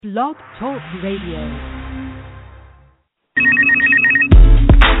Blog Talk Radio.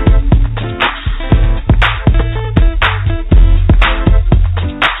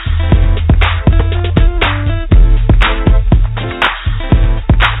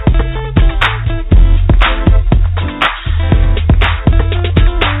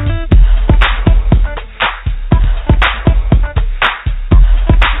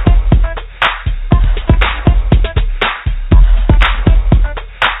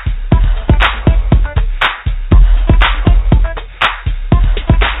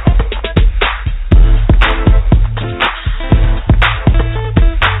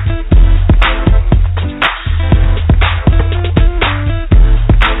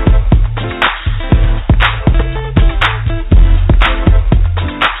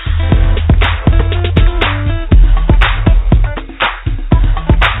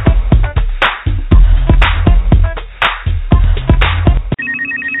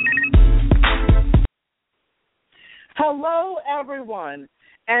 Hello, everyone,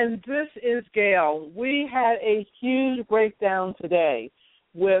 and this is Gail. We had a huge breakdown today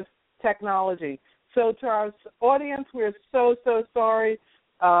with technology. So to our audience, we're so sorry.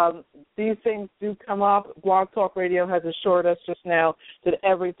 These things do come up. Blog Talk Radio has assured us just now that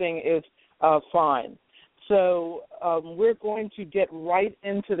everything is fine. So we're going to get right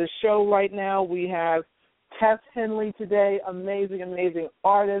into the show right now. We have Tess Henley today, amazing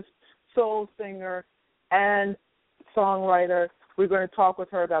artist, soul singer, and songwriter. We're going to talk with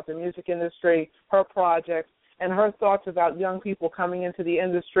her about the music industry, her projects, and her thoughts about young people coming into the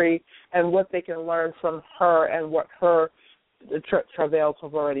industry and what they can learn from her and what her travails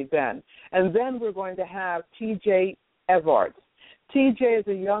have already been. And then we're going to have TJ Evarts. TJ is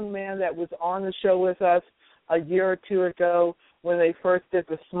a young man that was on the show with us a year or two ago when they first did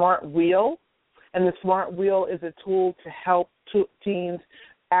the Smart Wheel. And the Smart Wheel is a tool to help teens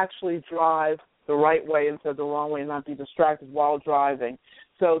actually drive the right way instead of the wrong way and not be distracted while driving.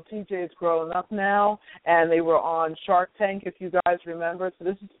 So TJ is growing up now, and they were on Shark Tank, if you guys remember. So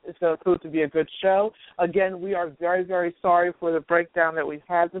this is going to prove to be a good show. Again, we are very sorry for the breakdown that we've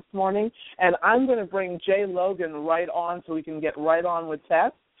had this morning, and I'm going to bring Jay Logan right on so we can get right on with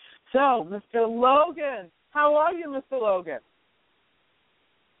Tess. So, Mr. Logan, how are you, Mr. Logan?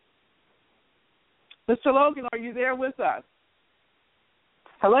 Mr. Logan, are you there with us?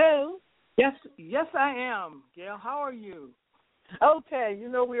 Hello? Yes, I am. Gail, how are you? Okay,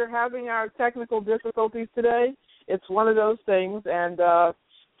 we are having our technical difficulties today. It's one of those things, and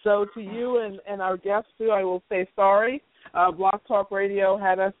so to you and our guests, too, I will say sorry. Blog Talk Radio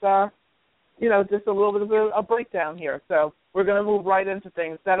had us, just a little bit of a breakdown here, so we're going to move right into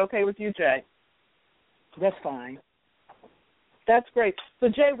things. Is that okay with you, Jay? That's fine. That's great. So,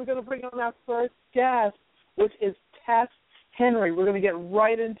 Jay, we're going to bring on our first guest, which is Tess Henry. We're going to get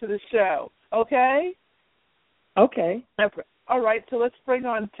right into the show, okay? Okay. All right, so let's bring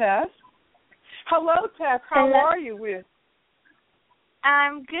on Tess. Hello, Tess. How are you?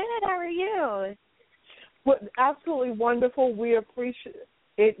 I'm good. How are you? Well, absolutely wonderful. We appreciate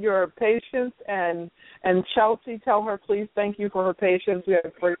your patience. And Chelsea, tell her, please, thank you for her patience. We had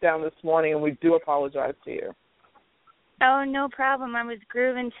a breakdown this morning, and we do apologize to you. Oh, no problem. I was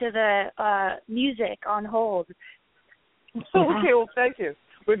grooving to the music on hold. Okay, well, thank you.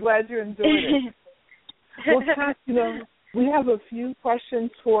 We're glad you enjoyed it. Well, Tess, we have a few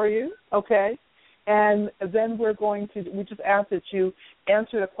questions for you, okay? And then we just ask that you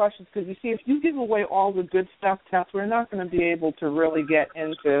answer the questions because, you see, if you give away all the good stuff, Tess, we're not going to be able to really get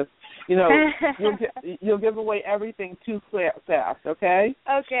into, you'll give away everything too fast, okay?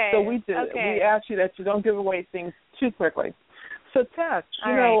 Okay. So we ask you that you don't give away things too quickly. So, Tess,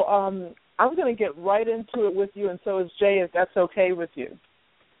 I'm going to get right into it with you, and so is Jay, if that's okay with you.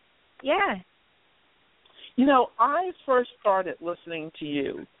 Yeah. I first started listening to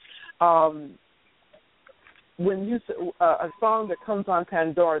you when you a song that comes on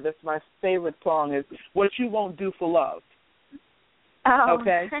Pandora. That's my favorite song. Is "What You Won't Do for Love." Oh.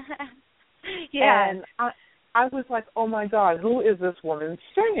 Okay. Yeah. And I was like, oh my God, who is this woman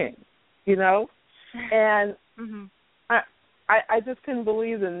singing? And mm-hmm. I just couldn't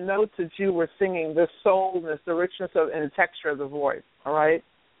believe the notes that you were singing, the soulness, the richness and the texture of the voice, all right?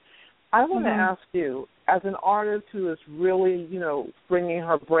 I want to ask you, as an artist who is really, bringing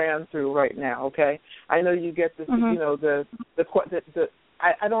her brand through right now, okay? I know you get this,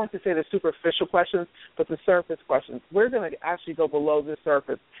 I don't like to say the superficial questions, but the surface questions. We're going to actually go below the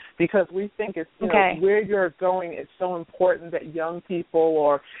surface because we think it's, where you're going, it's so important that young people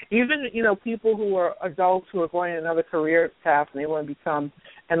or even, people who are adults who are going another career path and they want to become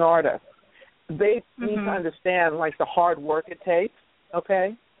an artist, they need to understand, the hard work it takes,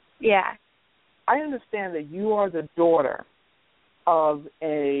 okay? Yeah. I understand that you are the daughter of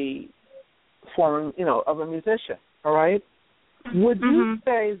a former, of a musician, all right? Would you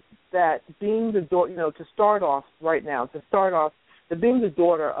say that being the daughter, to start off, that being the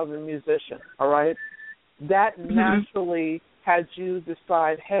daughter of a musician, all right, that naturally had you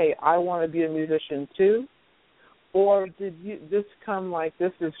decide, hey, I want to be a musician too? Or did this come like,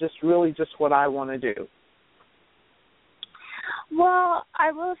 this is just really just what I want to do? Well,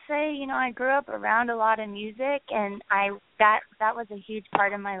 I will say, I grew up around a lot of music, and that was a huge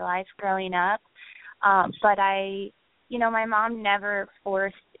part of my life growing up. But my mom never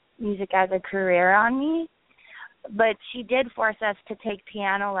forced music as a career on me, but she did force us to take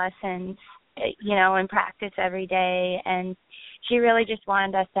piano lessons, and practice every day. And she really just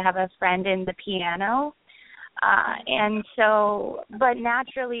wanted us to have a friend in the piano. And so, but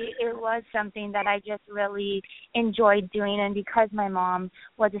naturally it was something that I just really enjoyed doing. And because my mom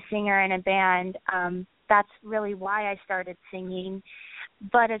was a singer in a band, that's really why I started singing.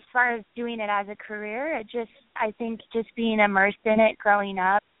 But as far as doing it as a career, I think just being immersed in it growing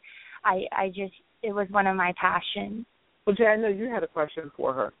up, it was one of my passions. Well, Jay, I know you had a question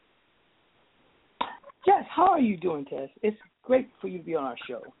for her. Jess, how are you doing, Tess? It's great for you to be on our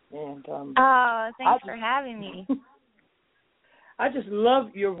show. And thanks for having me. I just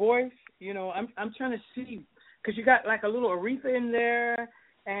love your voice. I'm trying to see, because you got like a little Aretha in there,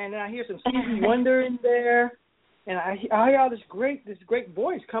 and I hear some Stevie Wonder in there, and I hear all this great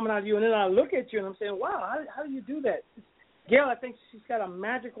voice coming out of you, and then I look at you and I'm saying, wow, how do you do that? Gail, I think she's got a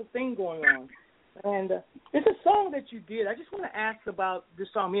magical thing going on. And it's a song that you did. I just want to ask about this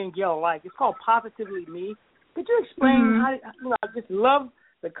song me and Gail like. It's called Positively Me. Could you explain how, I just love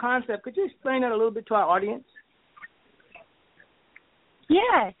the concept. Could you explain that a little bit to our audience?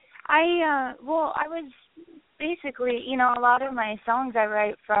 Yeah. I was basically, a lot of my songs I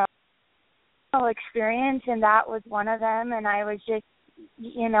write from experience, and that was one of them. And I was just,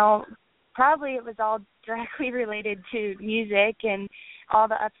 probably it was all directly related to music and all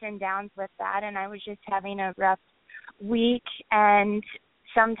the ups and downs with that. And I was just having a rough week, and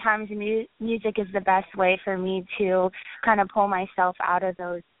sometimes music is the best way for me to kind of pull myself out of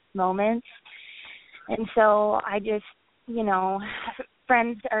those moments. And so I just,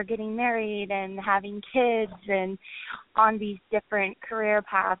 friends are getting married and having kids and on these different career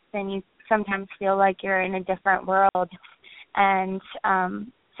paths, and you sometimes feel like you're in a different world. And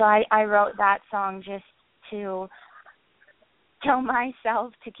so I wrote that song just to tell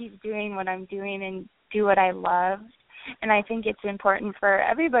myself to keep doing what I'm doing and do what I love. And I think it's important for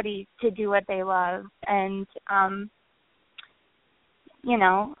everybody to do what they love. And,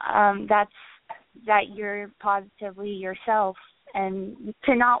 that's that you're positively yourself and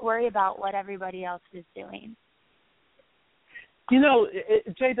to not worry about what everybody else is doing.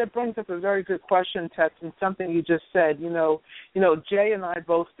 Jay, that brings up a very good question, Tess, and something you just said. Jay and I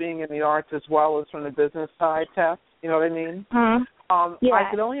both being in the arts as well as from the business side, Tess, you know what I mean? Mm-hmm. Yeah.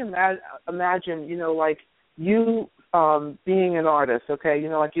 I could only imagine, like you being an artist, okay?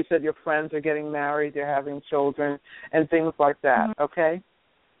 Like you said, your friends are getting married, they're having children, and things like that, okay?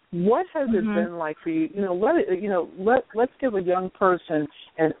 What has it been like for you? Let's give a young person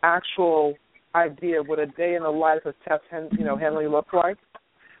an actual idea of what a day in the life of Tess Henley looked like.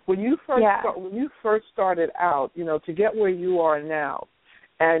 When you first started out, to get where you are now,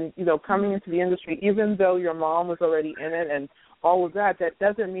 and coming into the industry, even though your mom was already in it and all of that, that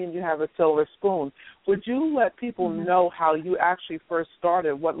doesn't mean you have a silver spoon. Would you let people know how you actually first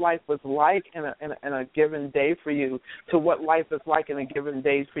started, what life was like in a given day for you, to what life is like in a given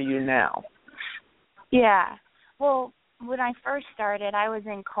day for you now? Yeah. Well, when I first started, I was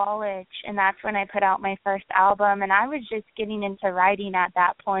in college, and that's when I put out my first album, and I was just getting into writing at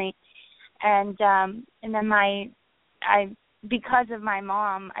that point. And then because of my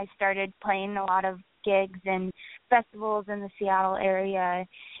mom, I started playing a lot of gigs and festivals in the Seattle area,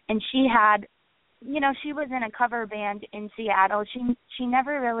 and she had, she was in a cover band in Seattle. She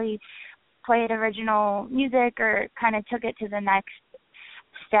never really played original music or kind of took it to the next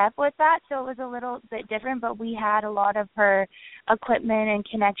step with that, so it was a little bit different, but we had a lot of her equipment and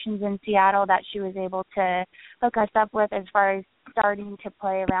connections in Seattle that she was able to hook us up with as far as starting to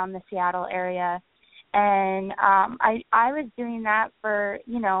play around the Seattle area. And I was doing that for,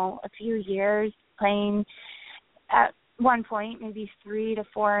 a few years, playing at one point maybe 3 to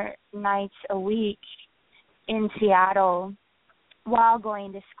 4 nights a week in Seattle while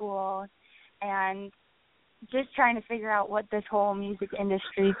going to school, and just trying to figure out what this whole music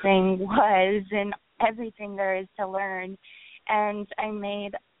industry thing was and everything there is to learn. And I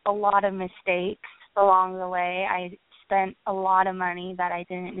made a lot of mistakes along the way. I spent a lot of money that I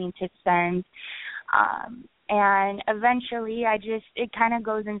didn't need to spend. And eventually it kind of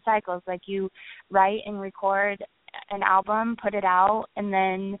goes in cycles. Like you write and record an album, put it out, and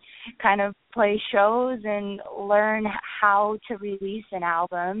then kind of play shows and learn how to release an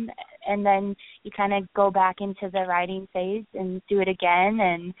album. And then you kind of go back into the writing phase and do it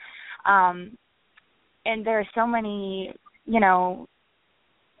again. And there are so many,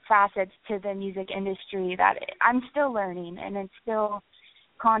 facets to the music industry that I'm still learning, and it's still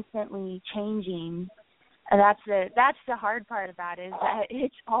constantly changing. And that's the hard part about it, is that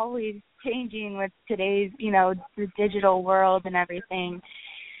it's always changing with today's, the digital world and everything.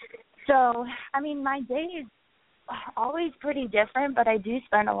 So, my day is always pretty different, but I do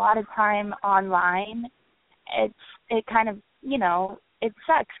spend a lot of time online. It kind of, it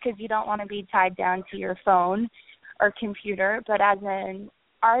sucks because you don't want to be tied down to your phone or computer, but as an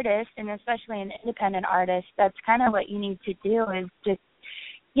artist, and especially an independent artist, that's kind of what you need to do, is just,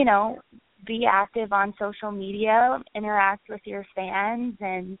 be active on social media, interact with your fans,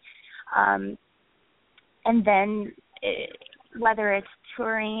 and then whether it's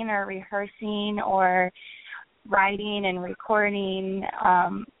touring or rehearsing or writing and recording,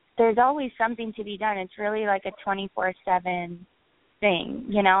 there's always something to be done. It's really like a 24/7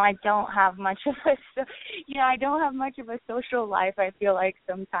 thing. I don't have much of a social life, I feel like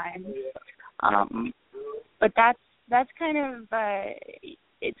sometimes. But that's kind of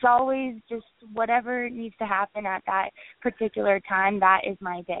it's always just whatever needs to happen at that particular time. That is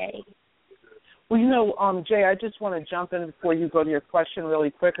my day. Well, Jay, I just want to jump in before you go to your question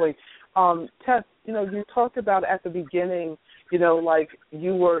really quickly. Tess, you talked about at the beginning, like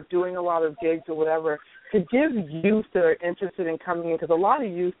you were doing a lot of gigs or whatever. To give youth that are interested in coming in, because a lot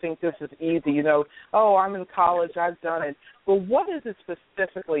of youth think this is easy, oh, I'm in college, I've done it. But what is it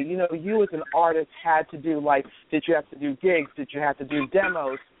specifically, you as an artist had to do? Like, did you have to do gigs? Did you have to do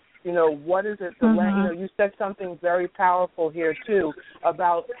demos? What is it? You said something very powerful here, too,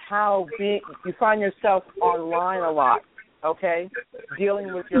 about how you find yourself online a lot, okay,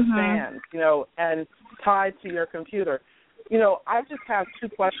 dealing with your fans, and tied to your computer. I just have two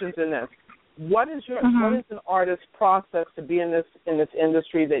questions in this. What is an artist's process to be in this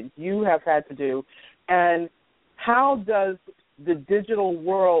industry that you have had to do, and how does the digital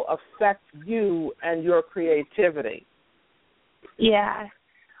world affect you and your creativity? Yeah.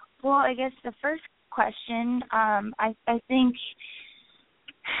 Well, I guess the first question, I think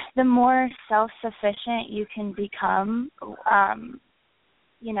the more self-sufficient you can become,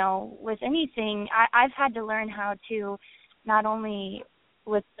 with anything, I've had to learn how to not only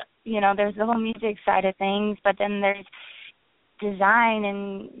with, there's the whole music side of things, but then there's design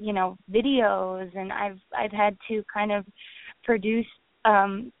and, videos, and I've had to kind of produce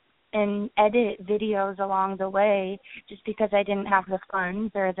and edit videos along the way, just because I didn't have the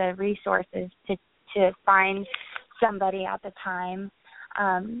funds or the resources to find somebody at the time.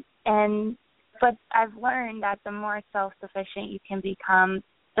 But I've learned that the more self-sufficient you can become,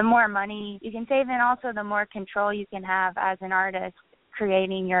 the more money you can save, and also the more control you can have as an artist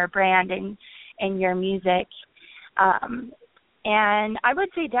creating your brand and your music. And I would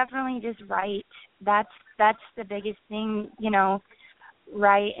say definitely just write. That's the biggest thing,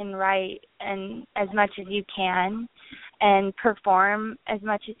 write and as much as you can, and perform as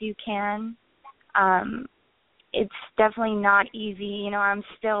much as you can. It's definitely not easy. I'm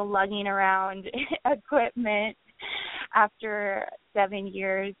still lugging around equipment after 7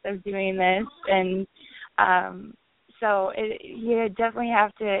 years of doing this, and so you definitely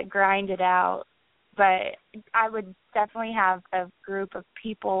have to grind it out. But I would definitely have a group of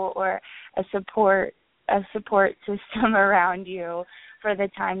people or a support system around you for the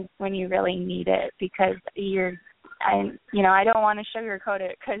times when you really need it, because I don't want to sugarcoat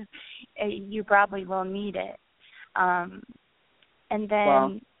it, because you probably will need it. And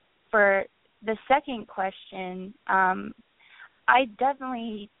then for the second question, I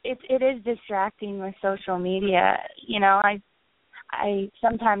definitely, it is distracting with social media. I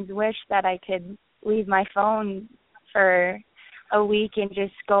sometimes wish that I could leave my phone for a week and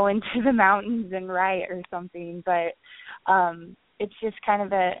just go into the mountains and write or something, but it's just kind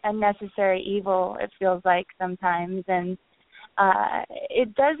of a necessary evil, it feels like sometimes. And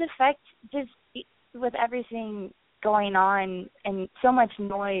it does affect, just with everything going on and so much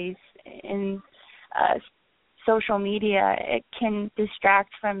noise in social media, it can distract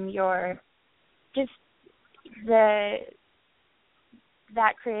from your just that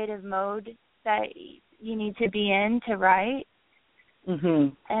creative mode that you need to be in to write.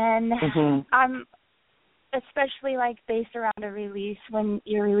 And especially like based around a release, when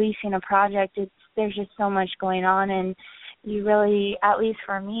you're releasing a project, there's just so much going on, and you really, at least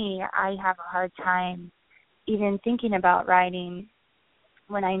for me, I have a hard time even thinking about writing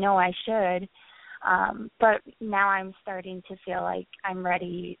when I know I should. But now I'm starting to feel like I'm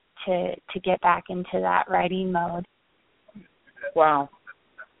ready to get back into that writing mode. Wow.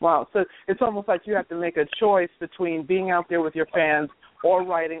 So it's almost like you have to make a choice between being out there with your fans or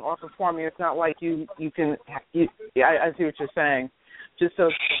writing or performing. It's not like I see what you're saying. Just so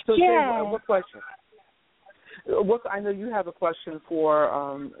yeah. What question? I know you have a question for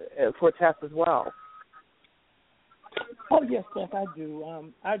Tess as well. Oh yes, Steph, I do.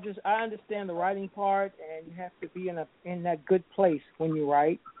 I understand the writing part, and you have to be in that good place when you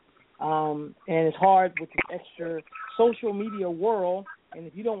write. And it's hard with the extra social media world. And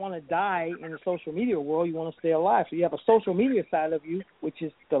if you don't want to die in the social media world, you want to stay alive. So you have a social media side of you, which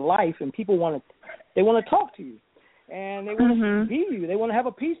is the life, and people want to talk to you, and they want to be you. They want to have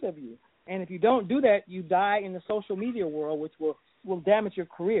a piece of you. And if you don't do that, you die in the social media world, which will damage your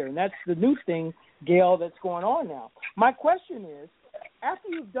career. And that's the new thing, Gail, that's going on now. My question is, after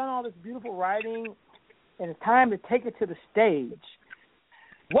you've done all this beautiful writing and it's time to take it to the stage,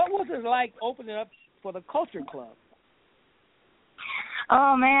 what was it like opening up for the Culture Club?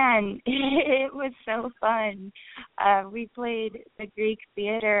 Oh, man, it was so fun. We played the Greek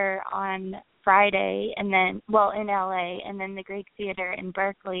Theater on Friday, and then, in L.A., and then the Greek Theater in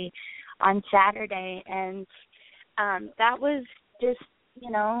Berkeley on Saturday. And that was just,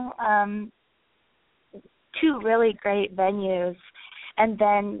 two really great venues. And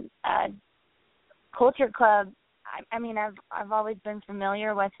then Culture Club, I mean, I've always been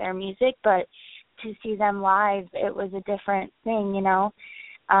familiar with their music, but to see them live, it was a different thing,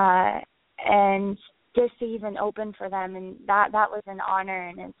 and just to even open for them, and that was an honor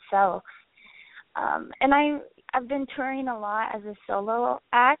in itself. And I've been touring a lot as a solo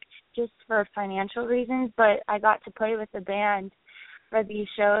act just for financial reasons, but I got to play with the band for these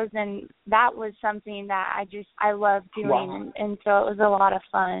shows, and that was something that I love doing. Wow. and so it was a lot of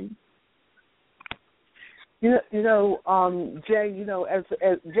fun. Jay, as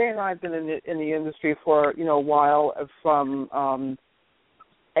Jay and I have been in the industry for a while, from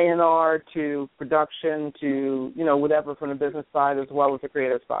A&R to production to whatever, from the business side as well as the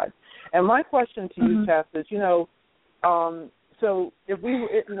creative side. And my question to you, Tess, is so if we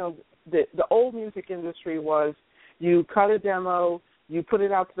the old music industry was you cut a demo, you put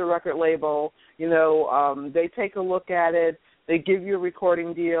it out to the record label, they take a look at it. They give you a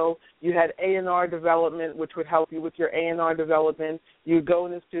recording deal. You had A&R development, which would help you with your A&R development. You go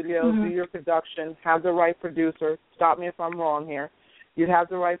in the studio, do your production, have the right producer. Stop me if I'm wrong here. You'd have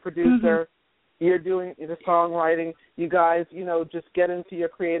the right producer. You're doing the songwriting. You guys, just get into your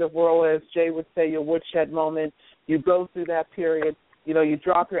creative world, as Jay would say, your woodshed moment. You go through that period. You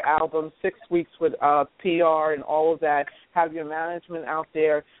drop your album, 6 weeks with PR and all of that. Have your management out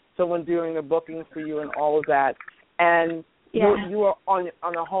there, someone doing the booking for you and all of that. And you are on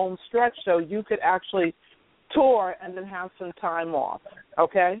a home stretch, so you could actually tour and then have some time off,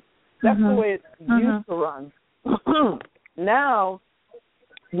 okay? That's the way it used to run. Now,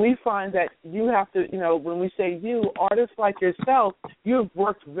 we find that you have to, when we say you, artists like yourself, you've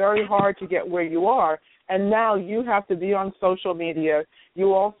worked very hard to get where you are, and now you have to be on social media.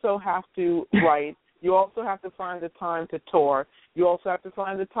 You also have to write. You also have to find the time to tour. You also have to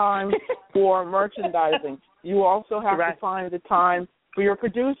find the time for merchandising. You also have to find the time for your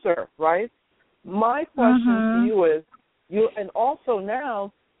producer, right? My question to you is, and also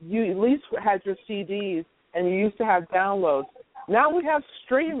now, you at least had your CDs and you used to have downloads. Now we have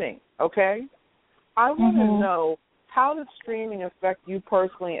streaming, okay? I want to know, how does streaming affect you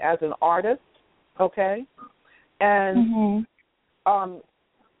personally as an artist, okay? And,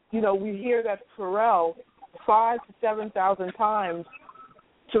 we hear that Pharrell 5,000 to 7,000 times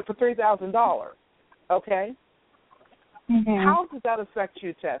for $3,000. Okay? How does that affect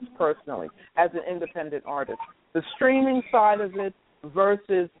you, Tess, personally, as an independent artist? The streaming side of it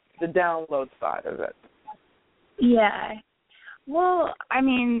versus the download side of it. Yeah. Well, I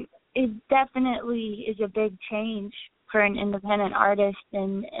mean, it definitely is a big change for an independent artist,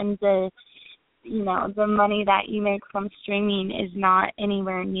 and the the money that you make from streaming is not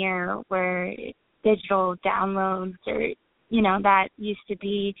anywhere near where digital downloads or that used to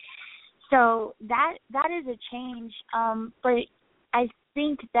be. So that is a change, but I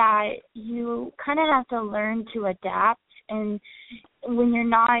think that you kind of have to learn to adapt, and when you're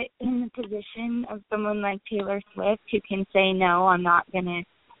not in the position of someone like Taylor Swift who can say, no, I'm not going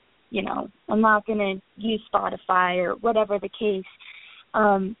to use Spotify or whatever the case,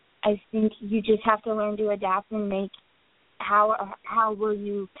 I think you just have to learn to adapt and make how will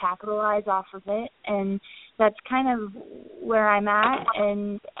you capitalize off of it, and that's kind of where I'm at.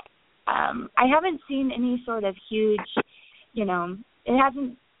 And I haven't seen any sort of huge, it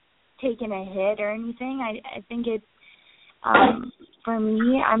hasn't taken a hit or anything. I think it's for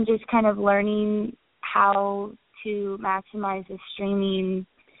me, I'm just kind of learning how to maximize the streaming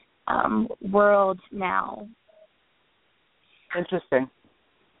world now. Interesting.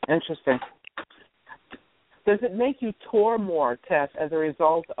 Does it make you tour more, Tess, as a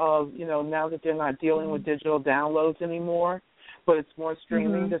result of, now that they're not dealing with digital downloads anymore, but it's more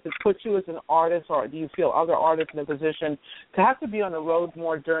streaming? Does it put you as an artist, or do you feel other artists in a position to have to be on the road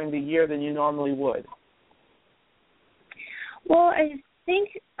more during the year than you normally would? Well,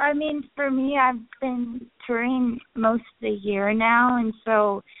 for me, I've been touring most of the year now, and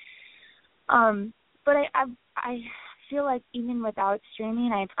so, but I feel like even without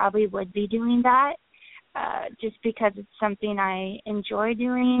streaming, I probably would be doing that, just because it's something I enjoy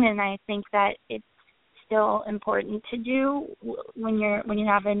doing, and I think that it's still important to do when you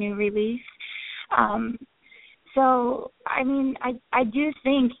have a new release. So, I do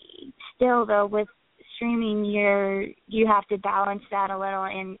think still, though, with streaming, you have to balance that a little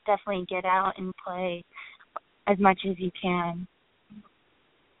and definitely get out and play as much as you can.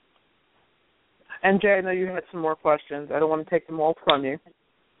 And Jay, I know you had some more questions. I don't want to take them all from you.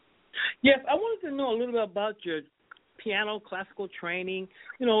 Yes, I wanted to know a little bit about your piano classical training.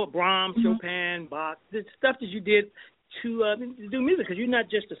 Brahms, Chopin, Bach, the stuff that you did to do music, because you're not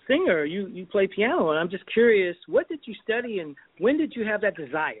just a singer. You play piano, and I'm just curious, what did you study, and when did you have that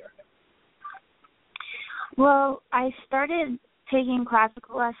desire? Well, I started taking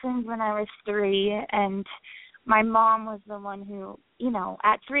classical lessons when I was 3, and my mom was the one who,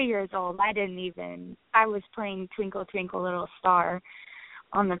 at 3 years old, I was playing Twinkle, Twinkle, Little Star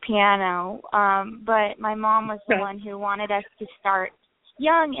on the piano, but my mom was the one who wanted us to start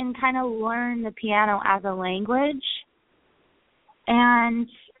young and kind of learn the piano as a language. And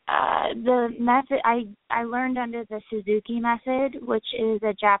the method I learned under the Suzuki method, which is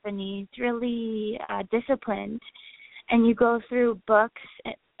a Japanese, really disciplined, and you go through books,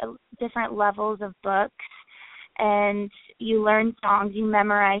 different levels of books, and you learn songs, you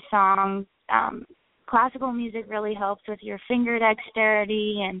memorize songs. Classical music really helps with your finger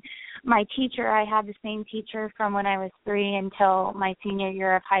dexterity, and my teacher, I had the same teacher from when I was 3 until my senior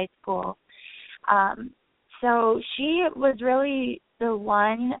year of high school. So she was really the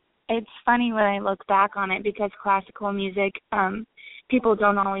one. It's funny when I look back on it, because classical music, people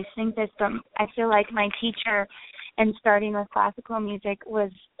don't always think this, but I feel like my teacher, and starting with classical music,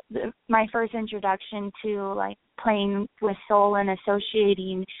 was my first introduction to playing with soul and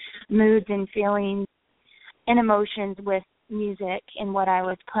associating moods and feelings and emotions with music and what I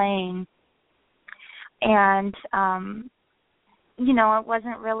was playing. And it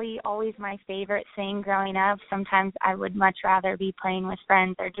wasn't really always my favorite thing growing up. Sometimes I would much rather be playing with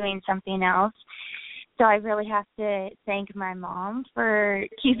friends or doing something else. So I really have to thank my mom for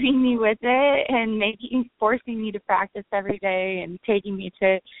keeping me with it and forcing me to practice every day and taking me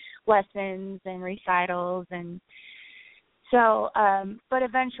to lessons and recitals. And so, but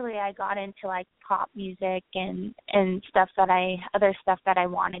eventually I got into pop music and other stuff that I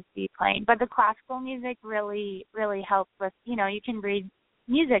wanted to be playing. But the classical music really, really helps with, you can read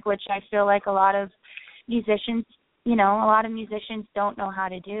music, which I feel like a lot of musicians don't know how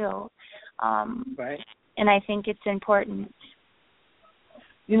to do. Right. And I think it's important.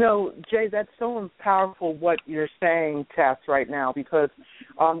 Jay, that's so powerful what you're saying, Tess, right now, because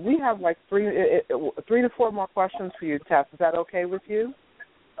we have 3 to 4 more questions for you, Tess. Is that okay with you?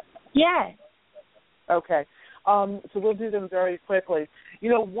 Yeah. Okay. So we'll do them very quickly.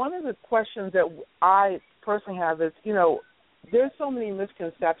 One of the questions that I personally have is, there's so many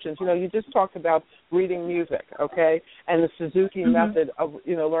misconceptions. You just talked about reading music, okay, and the Suzuki method of,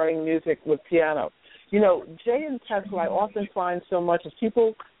 learning music with piano. Jay and Tess, what I often find so much is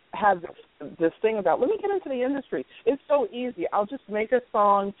people have this thing about, let me get into the industry. It's so easy. I'll just make a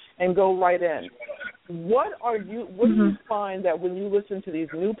song and go right in. What do you find that when you listen to these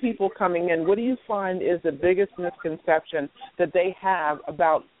new people coming in, what do you find is the biggest misconception that they have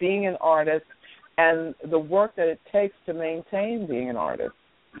about being an artist and the work that it takes to maintain being an artist?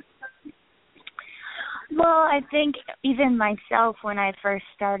 Well, I think even myself, when I first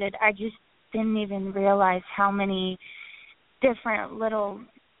started, I just didn't even realize how many different little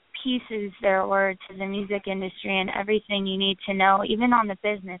pieces there were to the music industry and everything you need to know, even on the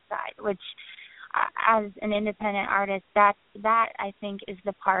business side, which as an independent artist, that I think is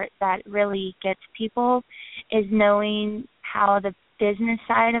the part that really gets people, is knowing how the business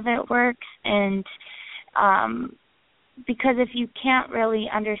side of it works, and because if you can't really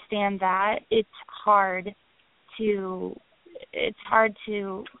understand that, it's hard to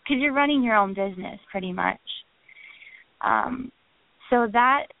because you're running your own business pretty much. So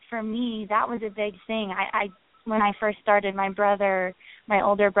that, for me, that was a big thing. I when I first started, my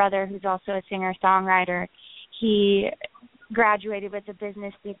older brother, who's also a singer-songwriter, he graduated with a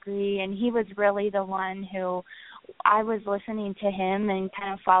business degree, and he was really the one who I was listening to him and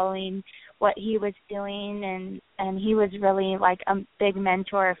kind of following what he was doing, and he was really like a big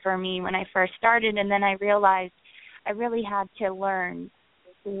mentor for me when I first started. And then I realized I really had to learn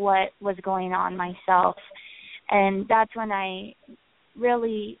what was going on myself, and that's when I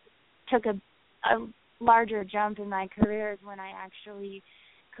really took a larger jump in my career, is when I actually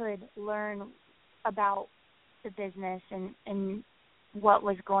could learn about the business and what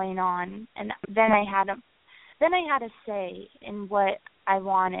was going on, and then I had a say in what I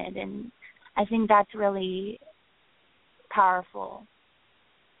wanted, and I think that's really powerful.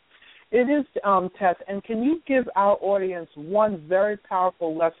 It is, Tess, and can you give our audience one very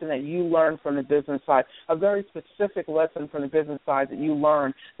powerful lesson that you learned from the business side, a very specific lesson from the business side that you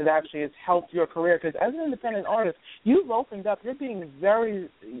learned that actually has helped your career? Because as an independent artist, you've opened up. She's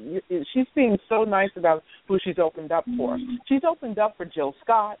being so nice about who she's opened up for. She's opened up for Jill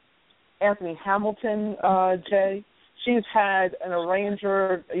Scott, Anthony Hamilton, Jay. She's had an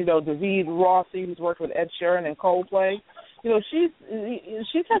arranger, David Rossi, who's worked with Ed Sheeran and Coldplay.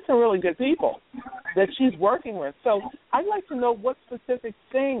 She's had some really good people that she's working with. So I'd like to know what specific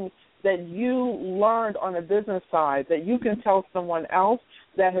thing that you learned on the business side that you can tell someone else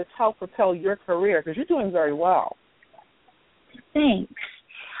that has helped propel your career, because you're doing very well. Thanks.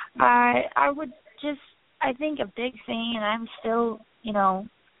 I think a big thing, and I'm still,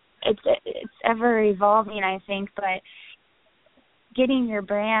 it's ever evolving, I think, but getting your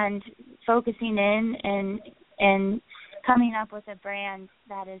brand, focusing in and coming up with a brand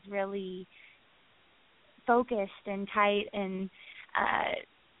that is really focused and tight, and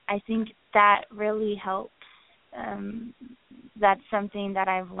I think that really helps. That's something that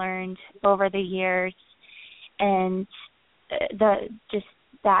I've learned over the years, and just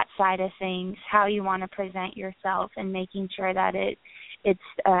that side of things, how you want to present yourself and making sure that it's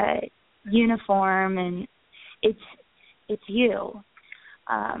uniform and it's you.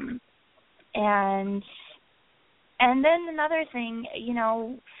 And then another thing,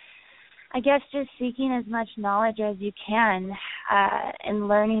 I guess just seeking as much knowledge as you can and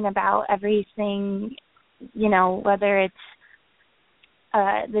learning about everything, whether it's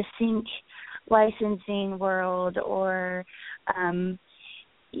the sync licensing world or,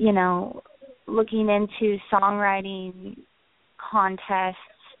 looking into songwriting contests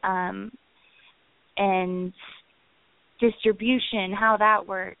and distribution, how that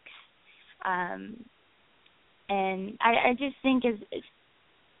works. And I just think is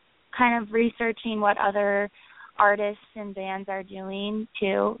kind of researching what other artists and bands are doing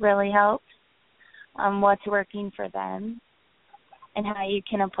too really helps, what's working for them, and how you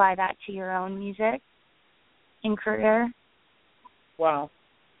can apply that to your own music and career. Wow.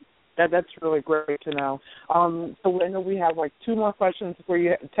 That's really great to know. So I know we have like two more questions for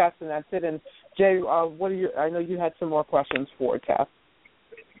you, Tess, and that's it. And Jay, I know you had some more questions for Tess.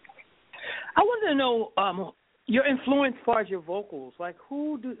 I wanted to know your influence as far as your vocals. Like,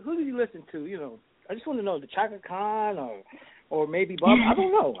 who do you listen to? I just want to know, the Chaka Khan or maybe Bob. I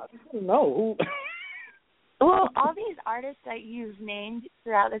don't know. I just want to know who. Well, all these artists that you've named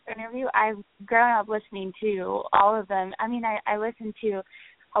throughout this interview, I've grown up listening to all of them. I mean, I listened to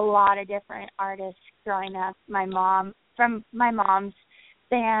a lot of different artists growing up. From my mom's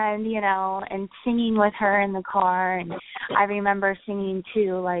band, and singing with her in the car. And I remember singing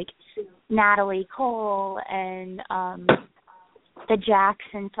to, like, Natalie Cole and the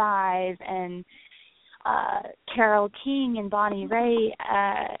Jackson 5 and Carole King and Bonnie Raitt.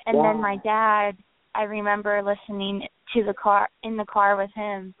 And Wow. Then my dad, I remember listening to in the car with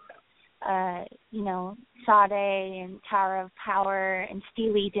him, Sade and Tower of Power and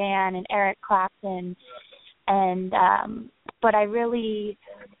Steely Dan and Eric Clapton. And but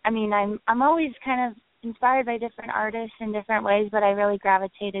I'm always kind of inspired by different artists in different ways, but I really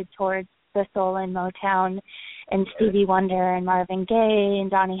gravitated towards the soul and Motown and Stevie Wonder and Marvin Gaye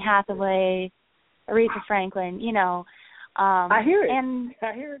and Donny Hathaway, Aretha Franklin, I hear it. And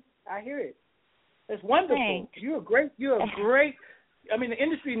I hear it. It's wonderful. Thanks. You're great. I mean, the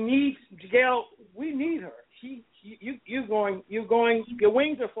industry needs Gail. We need her. You're going. Your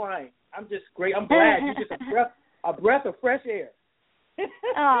wings are flying. I'm just great. I'm glad. You're just a breath of fresh air.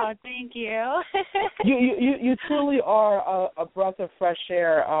 Oh, thank you. You truly are a breath of fresh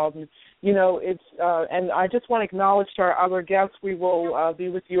air. It's and I just want to acknowledge to our other guests. We will be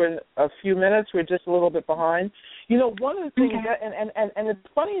with you in a few minutes. We're just a little bit behind. One of the things that, and it's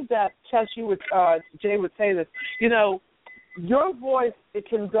funny that Tess, Jay would say this. Your voice, it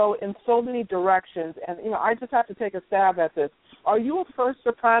can go in so many directions, and I just have to take a stab at this. Are you a first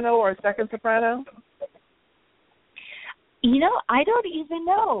soprano or a second soprano? I don't even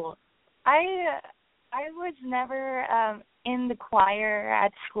know. I was never in the choir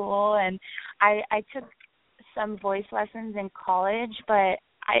at school, and I took some voice lessons in college, but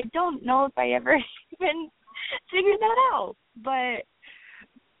I don't know if I ever even figured that out. But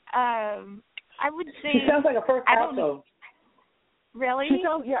I would say she sounds like a first alto. Really?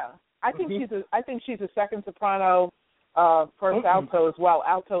 Yeah. I think she's a second soprano, first alto as well,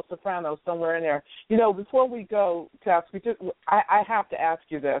 alto soprano somewhere in there. Before we go, Tess, I have to ask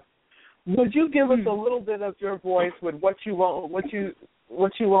you this. Would you give us a little bit of your voice with what you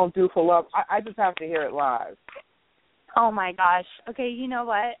won't do for love? I just have to hear it live. Oh my gosh. Okay, you know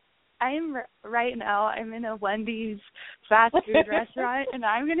what? Right now I'm in a Wendy's fast food restaurant, and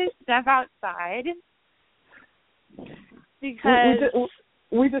I'm gonna step outside because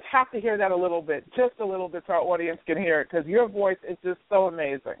we just have to hear that a little bit, just a little bit, so our audience can hear it, because your voice is just so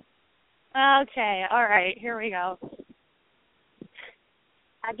amazing. Okay, all right, here we go.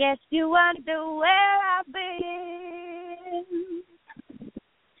 I guess you wonder where I've been.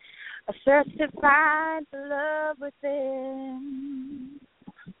 I search to find the love within.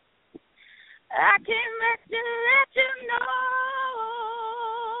 I can't let you know.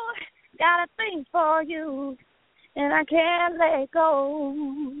 Got a thing for you, and I can't let go.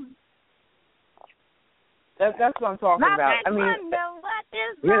 That's what I'm talking about. I mean, what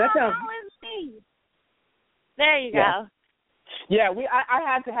is that sounds. With me? There you go. Yeah, I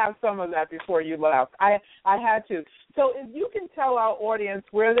had to have some of that before you left. I had to. So if you can tell our audience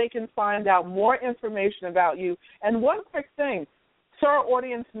where they can find out more information about you, and one quick thing, so our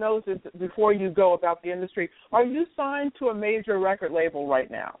audience knows this before you go about the industry, are you signed to a major record label right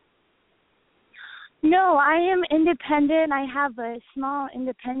now? No, I am independent. I have a small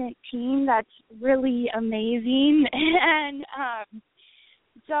independent team that's really amazing, and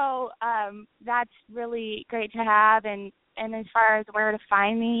so that's really great to have. And as far as where to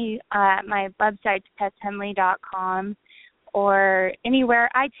find me, my website's tesshenley.com, or anywhere,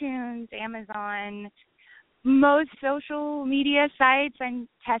 iTunes, Amazon, most social media sites. I'm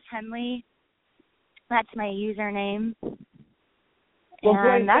Tess Henley. That's my username. Well, and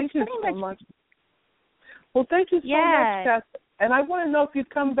great. that's Thank you so much. Well, thank you so much, Tess. And I want to know if you'd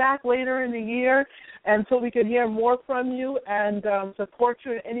come back later in the year, and so we can hear more from you and support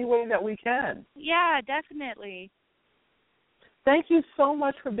you in any way that we can. Yeah, definitely. Thank you so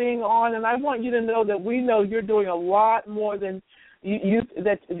much for being on, and I want you to know that we know you're doing a lot more than you've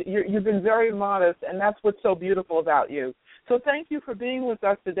been very modest, and that's what's so beautiful about you. So thank you for being with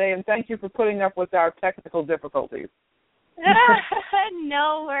us today, and thank you for putting up with our technical difficulties.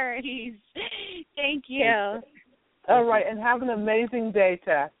 No worries. Thank you. All right, and have an amazing day,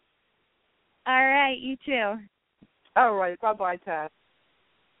 Tess. All right, you too. All right, bye-bye, Tess.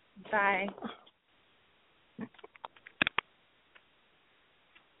 Bye.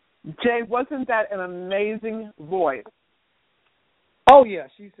 Jay, wasn't that an amazing voice? Oh yeah,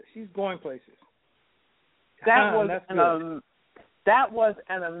 she's going places. That was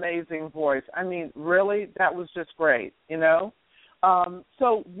an amazing voice. I mean, really, that was just great.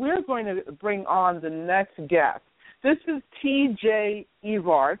 So we're going to bring on the next guest. This is T.J.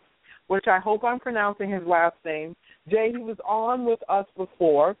 Evarts, which I hope I'm pronouncing his last name. Jay, he was on with us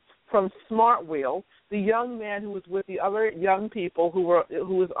before from Smartwheel, the young man who was with the other young people who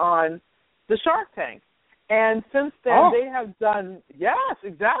was on the Shark Tank. And since then, they have done, yes,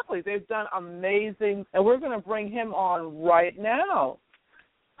 exactly, they've done amazing, and we're going to bring him on right now.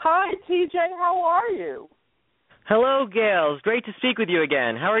 Hi, TJ, how are you? Hello, Gail. It's great to speak with you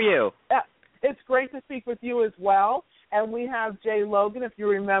again. How are you? It's great to speak with you as well. And we have Jay Logan, if you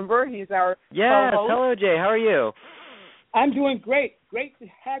remember. He's our Yes, co-host. hello, Jay. How are you? I'm doing great. Great to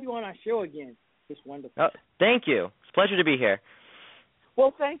have you on our show again. It's wonderful. Oh, thank you. It's a pleasure to be here.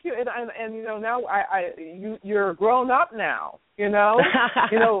 Well, thank you, and now you're grown up now.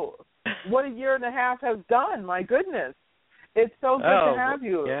 What a year and a half has done. My goodness, it's so good to have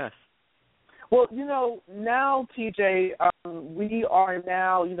you. Yes. Well, now TJ, we are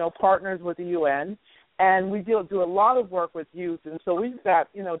now partners with the UN, and we do a lot of work with youth, and so we've got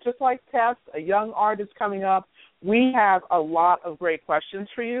just like Tess, a young artist coming up. We have a lot of great questions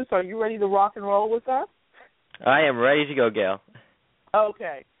for you. So are you ready to rock and roll with us? I am ready to go, Gail.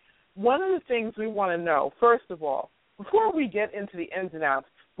 Okay. One of the things we want to know, first of all, before we get into the ins and outs,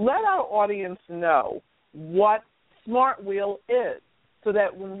 let our audience know what Smart Wheel is, so that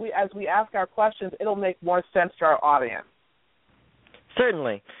as we ask our questions, it'll make more sense to our audience.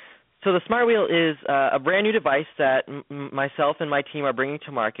 Certainly. So the Smart Wheel is a brand new device that myself and my team are bringing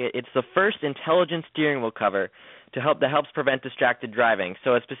to market. It's the first intelligent steering wheel cover that helps prevent distracted driving.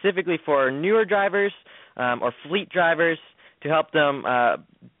 So it's specifically for newer drivers or fleet drivers, to help them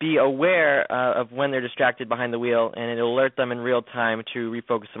be aware of when they're distracted behind the wheel, and it'll alert them in real time to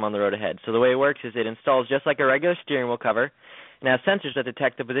refocus them on the road ahead. So the way it works is it installs just like a regular steering wheel cover and has sensors that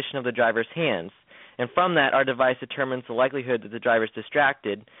detect the position of the driver's hands. And from that, our device determines the likelihood that the driver is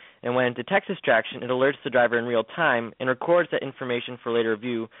distracted, and when it detects distraction, it alerts the driver in real time and records that information for later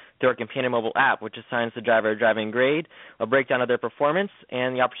review through our companion mobile app, which assigns the driver a driving grade, a breakdown of their performance,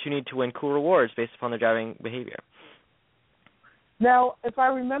 and the opportunity to win cool rewards based upon their driving behavior. Now, if I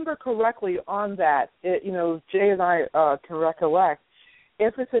remember correctly on that, Jay and I can recollect,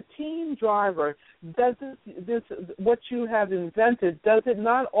 if it's a teen driver, does this what you have invented, does it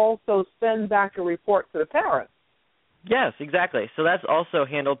not also send back a report to the parents? Yes, exactly. So that's also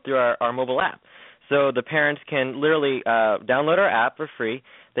handled through our mobile app. So the parents can literally download our app for free.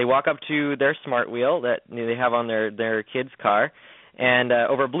 They walk up to their Smart Wheel that they have on their kid's car, and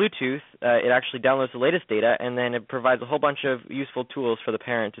over Bluetooth, it actually downloads the latest data, and then it provides a whole bunch of useful tools for the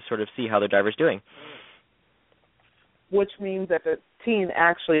parent to sort of see how their driver's doing. Which means that the teen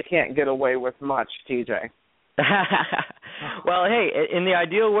actually can't get away with much, TJ. Well, hey, in the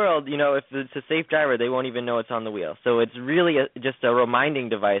ideal world, if it's a safe driver, they won't even know it's on the wheel. So it's really just a reminding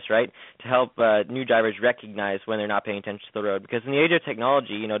device, right, to help new drivers recognize when they're not paying attention to the road. Because in the age of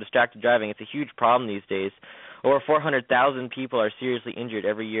technology, distracted driving, it's a huge problem these days. Over 400,000 people are seriously injured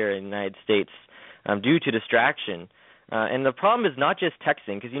every year in the United States due to distraction. And the problem is not just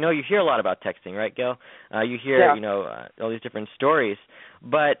texting, because, you hear a lot about texting, right, Gail? You hear, all these different stories.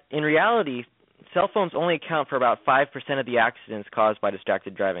 But in reality, cell phones only account for about 5% of the accidents caused by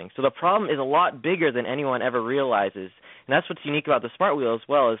distracted driving. So the problem is a lot bigger than anyone ever realizes. And that's what's unique about the Smart Wheel as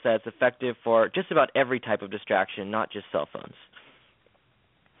well, is that it's effective for just about every type of distraction, not just cell phones.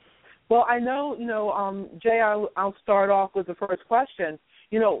 Well, I know, Jay, I'll start off with the first question.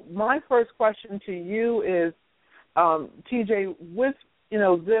 My first question to you is, TJ, with,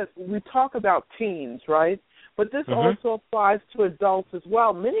 this, we talk about teens, right? But this also applies to adults as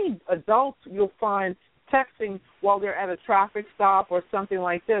well. Many adults you'll find texting while they're at a traffic stop or something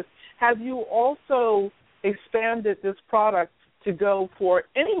like this. Have you also expanded this product to go for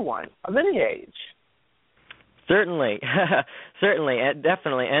anyone of any age? Certainly, certainly,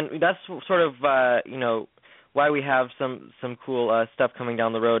 definitely, and that's sort of why we have some cool stuff coming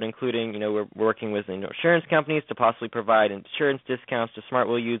down the road, including we're working with insurance companies to possibly provide insurance discounts to Smart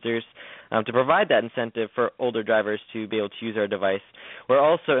Wheel users to provide that incentive for older drivers to be able to use our device. We're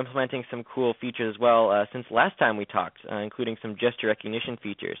also implementing some cool features as well since last time we talked, including some gesture recognition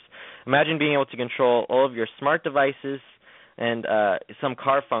features. Imagine being able to control all of your smart devices and some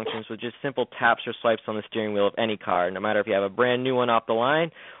car functions with just simple taps or swipes on the steering wheel of any car, no matter if you have a brand new one off the line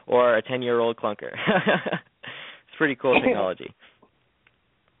or a 10-year-old clunker. It's pretty cool technology.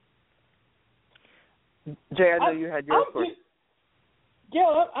 Jay, I know you had your first.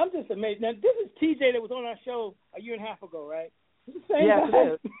 Gail, I'm just amazed. Now, this is TJ that was on our show a year and a half ago, right? Is it the same yes, guy?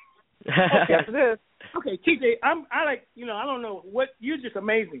 it is. Yes, it is. Okay, TJ, I don't know what, you're just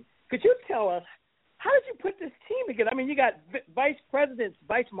amazing. Could you tell us, how did you put this team together? I mean, you got vice presidents,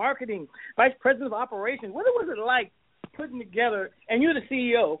 vice marketing, vice president of operations. What was it like putting together, and you're the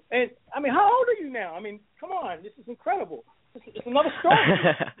CEO? And, I mean, how old are you now? I mean, come on, this is incredible. It's another story.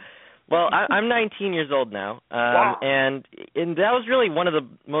 Well, I'm 19 years old now, wow. and that was really one of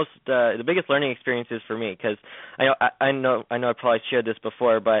the biggest learning experiences for me, because I know I probably shared this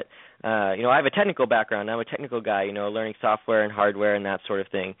before, but I have a technical background. I'm a technical guy, learning software and hardware and that sort of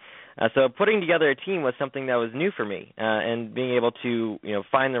thing. So putting together a team was something that was new for me, and being able to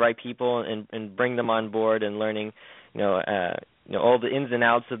find the right people and bring them on board and learning all the ins and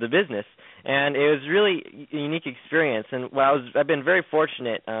outs of the business. And it was really a unique experience. And I've been very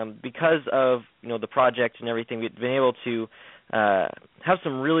fortunate because of the project and everything. We've been able to have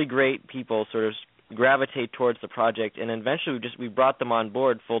some really great people sort of gravitate towards the project, and eventually we brought them on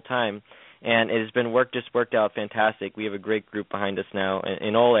board full time. And it has been worked out fantastic. We have a great group behind us now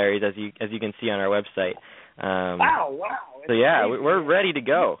in all areas, as you can see on our website. Wow! So yeah, we're ready to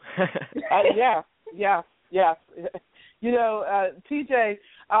go. Yeah. TJ,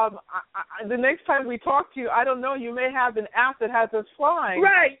 the next time we talk to you, I don't know, you may have an app that has us flying.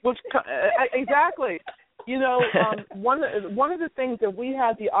 Right. Which exactly. One of the things that we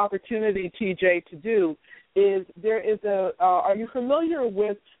had the opportunity, TJ, to do is there is are you familiar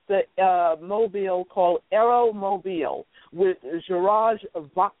with the mobile called Aeromobile with Juraj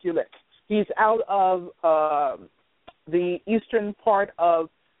Vakulik? He's out of the eastern part of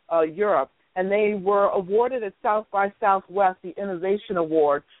Europe, and they were awarded at South by Southwest the Innovation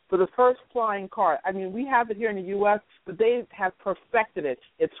Award for the first flying car. I mean, we have it here in the U.S., but they have perfected it.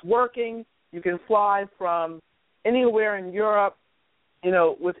 It's working. You can fly from anywhere in Europe,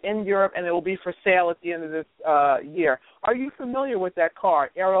 within Europe, and it will be for sale at the end of this year. Are you familiar with that car,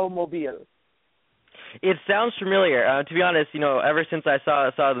 Aeromobile? It sounds familiar. To be honest, ever since I saw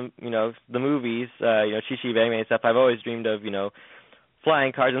the movies, Chi-Chi Bang Bang stuff, I've always dreamed of,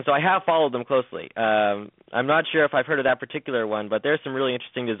 flying cars, and so I have followed them closely. I'm not sure if I've heard of that particular one, but there's some really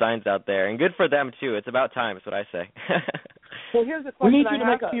interesting designs out there, and good for them too. It's about time, is what I say. Well, here's the question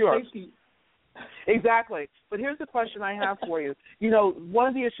I have for you. Exactly. But here's the question I have for you. One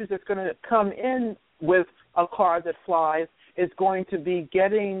of the issues that's going to come in with a car that flies is going to be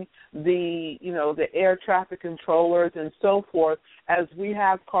getting the air traffic controllers and so forth as we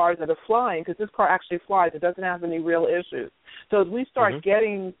have cars that are flying, because this car actually flies. It doesn't have any real issues. So as we start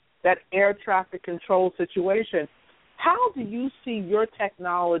getting that air traffic control situation, how do you see your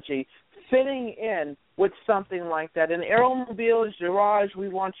technology fitting in with something like that? In Aeromobile, Juraj, we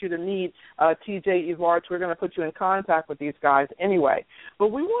want you to meet TJ Evarts. We're going to put you in contact with these guys anyway. But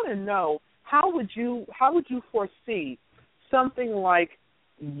we want to know, how would you foresee something like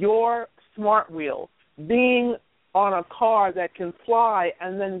your Smart Wheel being on a car that can fly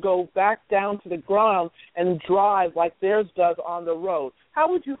and then go back down to the ground and drive like theirs does on the road?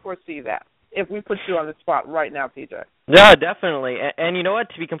 How would you foresee that if we put you on the spot right now, TJ? Yeah, definitely. And you know what?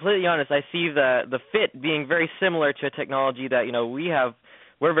 To be completely honest, I see the fit being very similar to a technology that,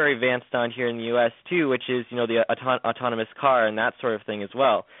 we're very advanced on here in the U.S. too, which is, the autonomous car and that sort of thing as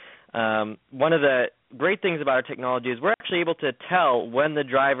well. One of the great things about our technology is we're actually able to tell when the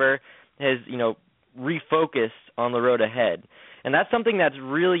driver has, refocused on the road ahead. And that's something that's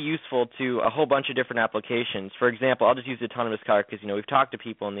really useful to a whole bunch of different applications. For example, I'll just use the autonomous car because, we've talked to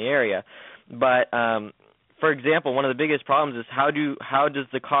people in the area. But, for example, one of the biggest problems is how does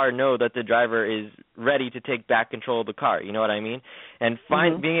the car know that the driver is ready to take back control of the car? You know what I mean? And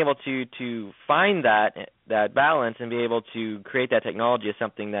being able to find that balance and be able to create that technology is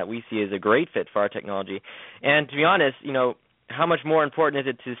something that we see as a great fit for our technology. And to be honest, how much more important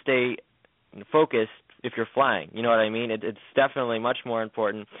is it to stay focused if you're flying? You know what I mean? It's definitely much more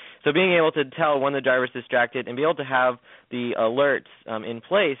important. So being able to tell when the driver's distracted and be able to have the alerts in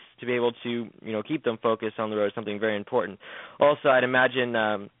place to be able to, keep them focused on the road is something very important. Also, I'd imagine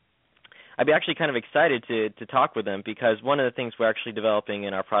I'd be actually kind of excited to talk with them, because one of the things we're actually developing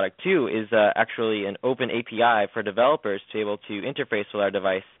in our product too is actually an open API for developers to be able to interface with our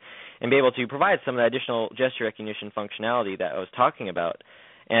device and be able to provide some of the additional gesture recognition functionality that I was talking about.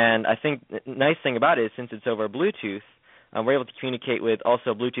 And I think the nice thing about it is, since it's over Bluetooth, we're able to communicate with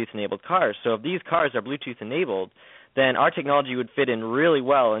also Bluetooth-enabled cars. So if these cars are Bluetooth-enabled, then our technology would fit in really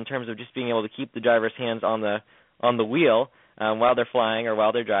well in terms of just being able to keep the driver's hands on the wheel while they're flying or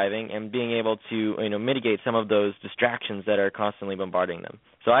while they're driving, and being able to mitigate some of those distractions that are constantly bombarding them.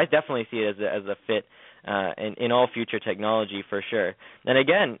 So I definitely see it as a fit in all future technology for sure. And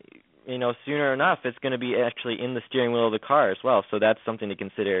again, sooner enough, it's going to be actually in the steering wheel of the car as well. So that's something to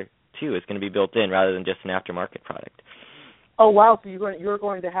consider too. It's going to be built in rather than just an aftermarket product. Oh wow! So you're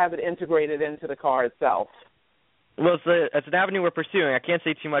going to have it integrated into the car itself. Well, it's an avenue we're pursuing. I can't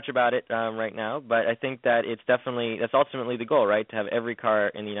say too much about it right now, but I think that that's ultimately the goal, right? To have every car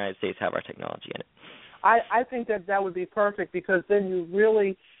in the United States have our technology in it. I think that would be perfect, because then you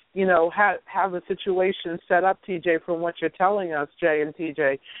really, have a situation set up, TJ, from what you're telling us, Jay and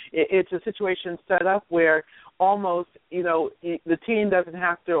TJ. It's a situation set up where almost, the team doesn't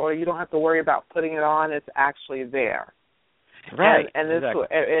have to, or you don't have to worry about putting it on. It's actually there. Right. And exactly.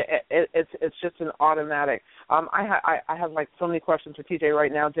 it's just an automatic. I have like so many questions for TJ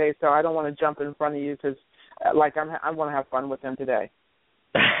right now, Jay. So I don't want to jump in front of you, because I want to have fun with him today.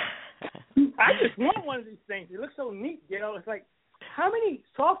 I just want one of these things. It looks so neat, It's like, how many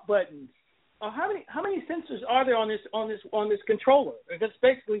soft buttons, or how many sensors are there on this controller? That's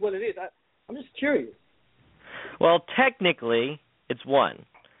basically what it is. I'm just curious. Well, technically, it's one.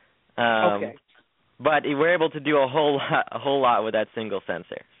 Okay. But we're able to do a whole lot with that single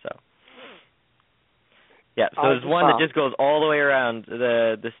sensor. So, yeah. So there's one that just goes all the way around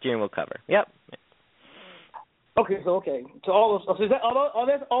the steering wheel cover. Yep. Okay. So all those. So is that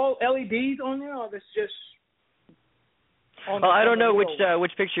all LEDs on there, or that's just? Well, I don't know which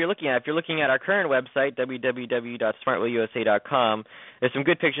picture you're looking at. If you're looking at our current website, www.smartwheelusa.com, there's some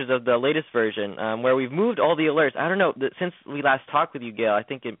good pictures of the latest version where we've moved all the alerts. I don't know, since we last talked with you, Gail, I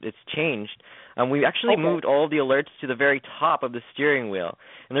think it's changed. We actually moved all the alerts to the very top of the steering wheel.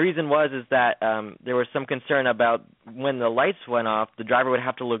 And the reason is that there was some concern about when the lights went off, the driver would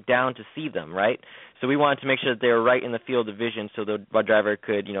have to look down to see them, right? So we wanted to make sure that they were right in the field of vision so the driver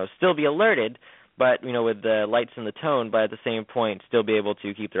could, still be alerted, but, with the lights and the tone, but at the same point still be able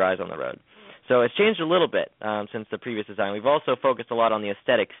to keep their eyes on the road. So it's changed a little bit since the previous design. We've also focused a lot on the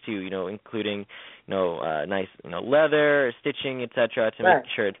aesthetics too, including, nice, leather, stitching, etc., to make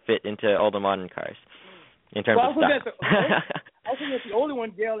sure it fit into all the modern cars in terms of style. I think it's the older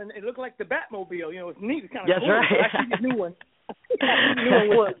one, Gail, and it looked like the Batmobile. It's neat. It's kind of cool. That's right. I see the new one.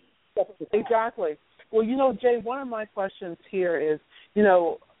 Exactly. Well, Jay, one of my questions here is,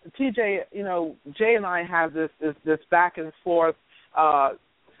 TJ, Jay and I have this back and forth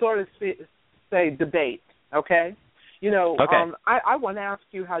sort of say debate, okay? I want to ask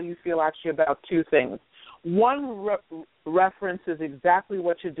you how you feel actually about two things. One references exactly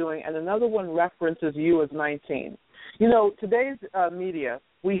what you're doing, and another one references you as 19. Today's media,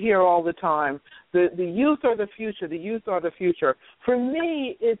 we hear all the time, the youth are the future, the youth are the future. For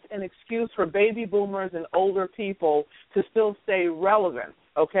me, it's an excuse for baby boomers and older people to still stay relevant,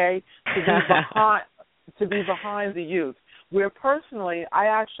 okay, to be behind the youth. Where personally, I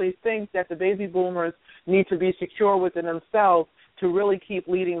actually think that the baby boomers need to be secure within themselves to really keep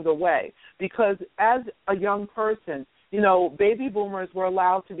leading the way. Because as a young person, baby boomers were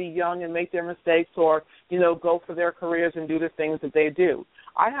allowed to be young and make their mistakes or, go for their careers and do the things that they do.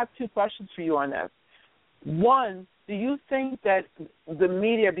 I have two questions for you on this. One, do you think that the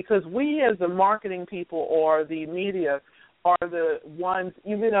media, because we as the marketing people or the media are the ones,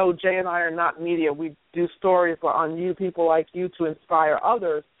 even though Jay and I are not media, we do stories on you, people like you, to inspire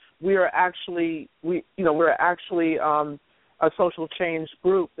others. We're actually a social change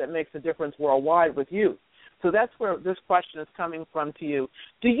group that makes a difference worldwide with youth. So that's where this question is coming from to you.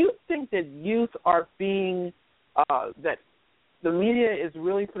 Do you think that youth are being, that the media is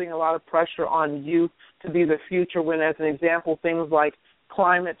really putting a lot of pressure on youth to be the future when, as an example, things like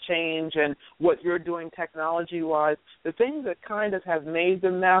climate change and what you're doing technology-wise, the things that kind of have made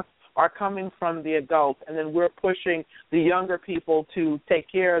the mess are coming from the adults, and then we're pushing the younger people to take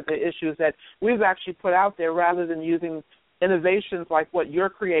care of the issues that we've actually put out there rather than using innovations like what you're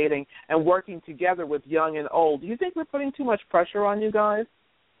creating and working together with young and old. Do you think we're putting too much pressure on you guys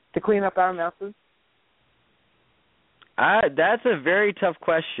to clean up our messes? That's a very tough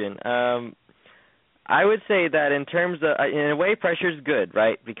question. I would say that in terms of, in a way, pressure is good,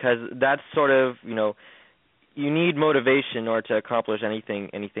 right? Because that's sort of, you need motivation in order to accomplish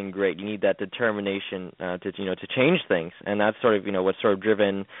anything great. You need that determination to change things, and that's sort of, what's sort of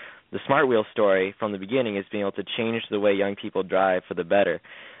driven the Smart Wheel story from the beginning, is being able to change the way young people drive for the better.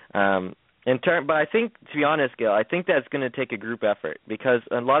 But I think, to be honest, Gail, I think that's going to take a group effort, because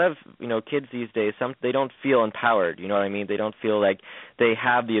a lot of kids these days, they don't feel empowered. You know what I mean? They don't feel like they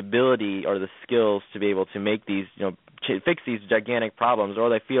have the ability or the skills to be able to make these fix these gigantic problems, or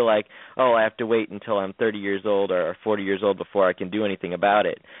they feel like, I have to wait until I'm 30 years old or 40 years old before I can do anything about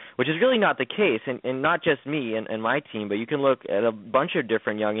it, which is really not the case, and not just me and my team, but you can look at a bunch of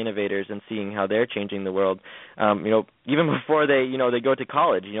different young innovators and seeing how they're changing the world, even before they go to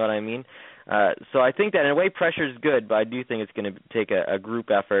college, you know what I mean? So I think that in a way pressure is good, but I do think it's going to take a group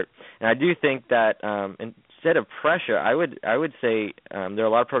effort, and I do think that instead of pressure, I would say there are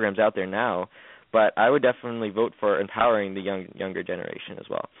a lot of programs out there now, but I would definitely vote for empowering the younger generation as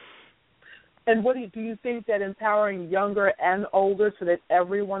well. And what do you think that empowering younger and older so that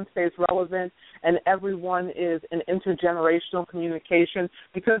everyone stays relevant and everyone is an intergenerational communication?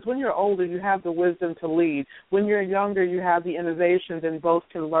 Because when you're older, you have the wisdom to lead. When you're younger, you have the innovations, and both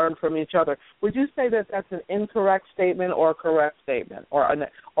can learn from each other. Would you say that that's an incorrect statement or a correct statement, or an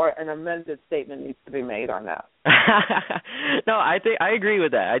amended statement needs to be made on that? No, I agree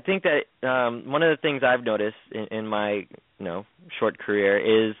with that. I think that one of the things I've noticed in my short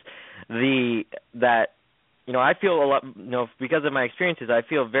career is I feel a lot, because of my experiences, I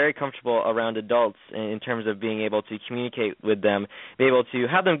feel very comfortable around adults in terms of being able to communicate with them, be able to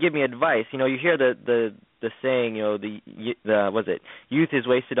have them give me advice. You hear the saying, youth is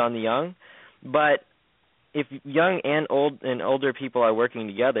wasted on the young, but if young and older people are working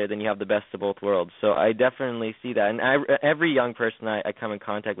together, then you have the best of both worlds. So I definitely see that. And every young person I come in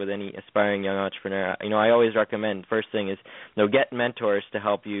contact with, any aspiring young entrepreneur, I always recommend, first thing is, get mentors to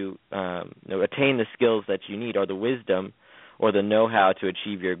help you, attain the skills that you need, or the wisdom, or the know-how to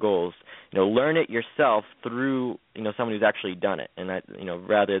achieve your goals. Learn it yourself through, someone who's actually done it. And that,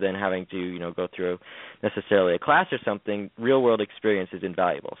 rather than having to, go through necessarily a class or something, real-world experience is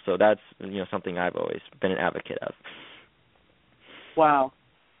invaluable. So that's, something I've always been an advocate of. Wow.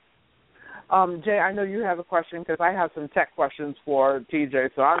 Jay, I know you have a question because I have some tech questions for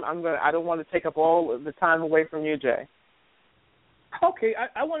TJ. So I don't want to take up all the time away from you, Jay. Okay,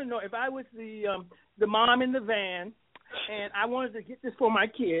 I want to know if I was the mom in the van and I wanted to get this for my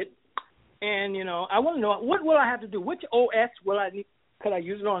kid. And, I want to know, what will I have to do? Which OS will I need? Could I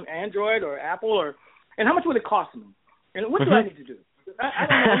use it on Android or Apple? And how much will it cost me? And what do I need to do? I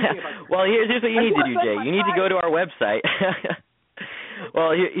don't know anything about it. Well, here's what you need to do, Jay. You need to go to our website.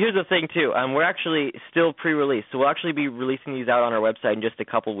 Well, here's the thing, too. We're actually still pre-release. So we'll actually be releasing these out on our website in just a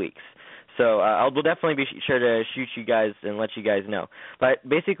couple weeks. So we'll definitely be sure to shoot you guys and let you guys know. But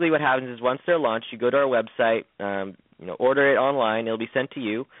basically what happens is once they're launched, you go to our website, order it online. It'll be sent to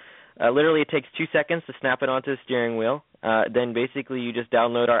you. Literally, it takes 2 seconds to snap it onto the steering wheel. Then basically you just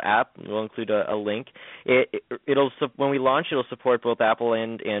download our app. We'll include a link. When we launch, it'll support both Apple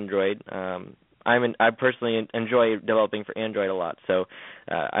and Android. I personally enjoy developing for Android a lot, so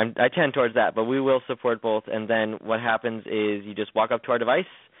I tend towards that. But we will support both. And then what happens is you just walk up to our device,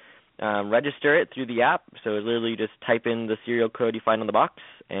 register it through the app. So literally you just type in the serial code you find on the box,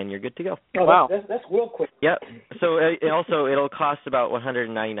 and you're good to go. Oh, wow. That's real quick. Yep. So it'll cost about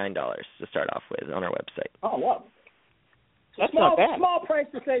 $199 to start off with on our website. Oh, wow. That's not bad. Small price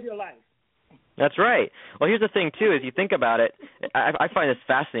to save your life. That's right. Well, here's the thing, too, is you think about it, I find this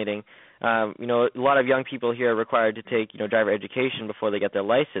fascinating. A lot of young people here are required to take, driver education before they get their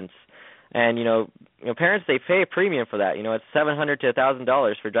license. And, parents, they pay a premium for that. It's $700 to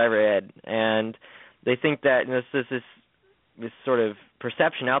 $1,000 for driver ed. And they think that there's this sort of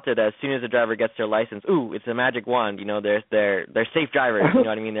perception out there that as soon as a driver gets their license, it's a magic wand. They're safe drivers. You know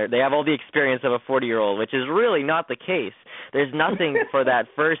what I mean? They have all the experience of a 40-year-old, which is really not the case. There's nothing for that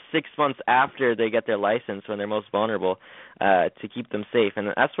first 6 months after they get their license when they're most vulnerable to keep them safe. And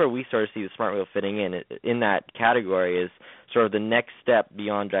that's where we sort of see the Smart Wheel fitting in that category, is sort of the next step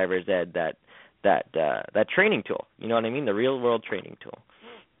beyond driver's ed, that training tool. You know what I mean? The real-world training tool.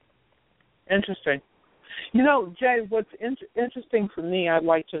 Interesting. Jay, what's interesting for me, I'd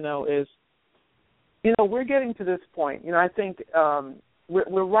like to know is, we're getting to this point. I think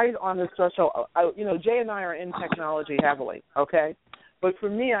we're right on this threshold. Jay and I are in technology heavily, okay? But for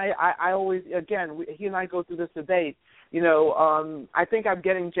me, I always, again, he and I go through this debate. I think I'm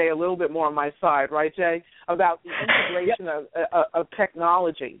getting Jay a little bit more on my side, right, Jay, about the integration of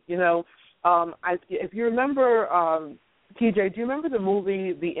technology. If you remember, TJ, do you remember the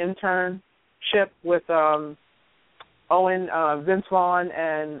movie The Internship with Vince Vaughn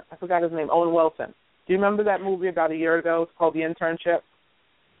and I forgot his name, Owen Wilson? Do you remember that movie about a year ago? It's called The Internship.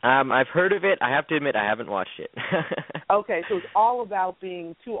 I've heard of it. I have to admit I haven't watched it. Okay, so it's all about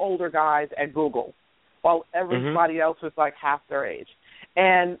being two older guys at Google while everybody else was like half their age.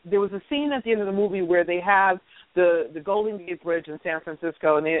 And there was a scene at the end of the movie where they have the Golden Gate Bridge in San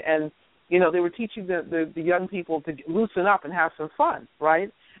Francisco, and they were teaching the young people to loosen up and have some fun,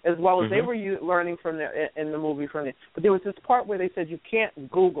 right? As well as they were learning in the movie from it. But there was this part where they said you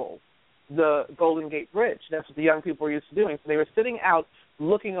can't Google the Golden Gate Bridge. That's what the young people were used to doing. So they were sitting out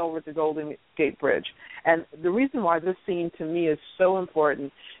looking over at the Golden Gate Bridge. And the reason why this scene to me is so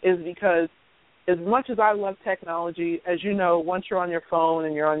important is because as much as I love technology, as you know, once you're on your phone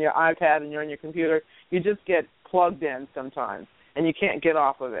and you're on your iPad and you're on your computer, you just get plugged in sometimes and you can't get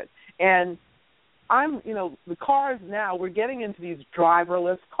off of it. And the cars now, we're getting into these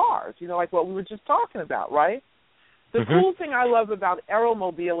driverless cars, like what we were just talking about, right? The cool thing I love about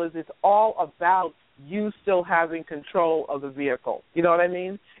Aeromobile is it's all about you still having control of the vehicle. You know what I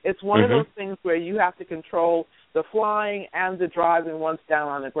mean? It's one of those things where you have to control the flying and the driving once down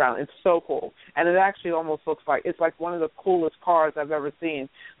on the ground. It's so cool. And it actually almost looks like it's like one of the coolest cars I've ever seen.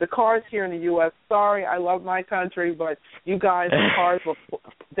 The cars here in the U.S., sorry, I love my country, but you guys, the cars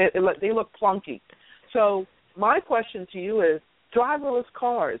they look plunky. So my question to you is, driverless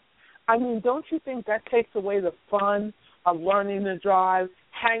cars, I mean, don't you think that takes away the fun of learning to drive,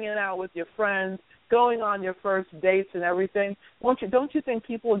 hanging out with your friends, going on your first dates and everything? Don't you think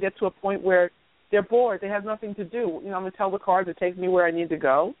people will get to a point where they're bored, they have nothing to do? I'm going to tell the car to take me where I need to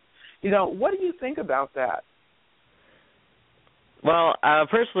go. What do you think about that? Well,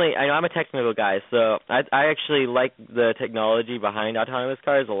 personally, I'm a technical guy, so I actually like the technology behind autonomous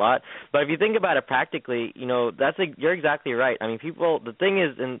cars a lot. But if you think about it practically, you're exactly right. I mean, the thing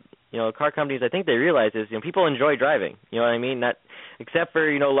is, and car companies, I think they realize is, people enjoy driving. You know what I mean? That, except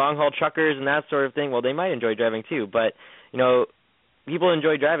for, long haul truckers and that sort of thing. Well, they might enjoy driving too, but people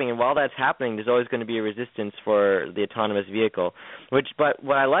enjoy driving, and while that's happening, there's always going to be a resistance for the autonomous vehicle. But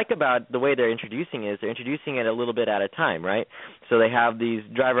what I like about the way they're introducing it is they're introducing it a little bit at a time, right? So they have these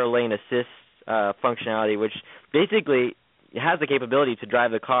driver lane assist functionality, which basically has the capability to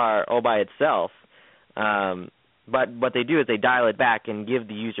drive the car all by itself. But what they do is they dial it back and give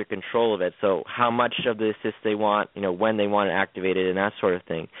the user control of it. So how much of the assist they want, when they want it activated, and that sort of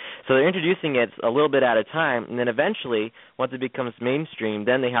thing. So they're introducing it a little bit at a time, and then eventually, once it becomes mainstream,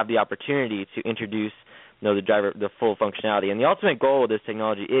 then they have the opportunity to introduce, the full functionality. And the ultimate goal of this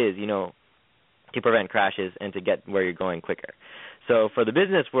technology is, to prevent crashes and to get where you're going quicker. So for the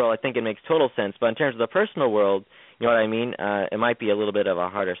business world, I think it makes total sense. But in terms of the personal world, you know what I mean? It might be a little bit of a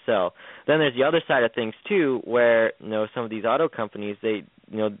harder sell. Then there's the other side of things too, where some of these auto companies, they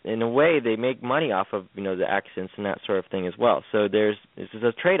in a way they make money off of the accidents and that sort of thing as well. So this is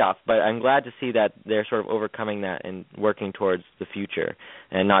a trade-off. But I'm glad to see that they're sort of overcoming that and working towards the future,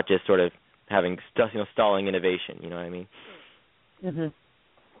 and not just sort of having stalling innovation. You know what I mean? Mhm.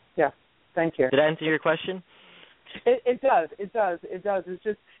 Yeah. Thank you. Did I answer your question? It does. It's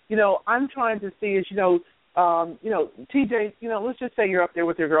just, I'm trying to see is, TJ, let's just say you're up there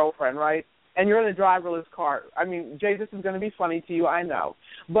with your girlfriend, right? And you're in a driverless car. I mean, Jay, this is going to be funny to you, I know.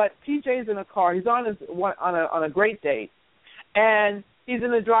 But TJ's in a car. He's on a great date, and he's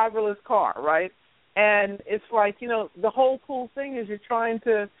in a driverless car, right? And it's like, the whole cool thing is you're trying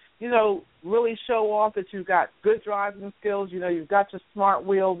to, really show off that you've got good driving skills. You've got your smart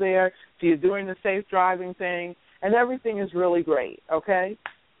wheel there, so you're doing the safe driving thing. And everything is really great, okay?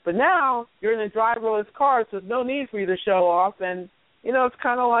 But now you're in a driverless car, so there's no need for you to show off. And, it's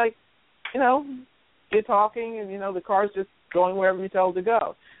kind of like, you're talking and, the car's just going wherever you tell it to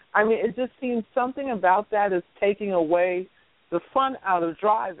go. I mean, it just seems something about that is taking away the fun out of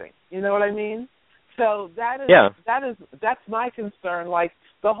driving. You know what I mean? So that's my concern. Like,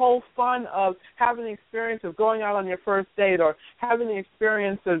 the whole fun of having the experience of going out on your first date or having the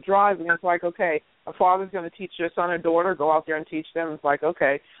experience of driving. It's like, okay, a father's going to teach their son or daughter, go out there and teach them. It's like,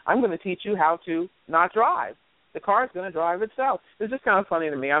 okay, I'm going to teach you how to not drive. The car's going to drive itself. It's just kind of funny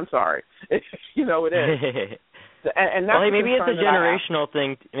to me. I'm sorry. It is. And that's maybe it's a generational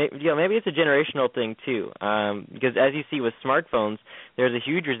thing. Maybe it's a generational thing too. Because as you see with smartphones, there's a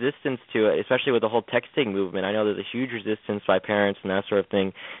huge resistance to it, especially with the whole texting movement. I know there's a huge resistance by parents and that sort of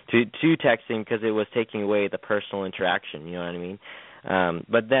thing to texting because it was taking away the personal interaction. You know what I mean?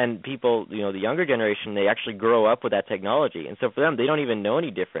 But then people, the younger generation, they actually grow up with that technology, and so for them, they don't even know any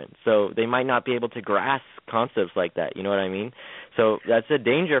different. So they might not be able to grasp concepts like that. You know what I mean? So that's a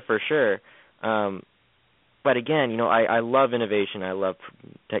danger for sure. But again, I love innovation. I love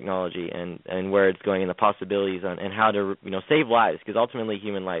technology and where it's going and the possibilities and how to, save lives, because ultimately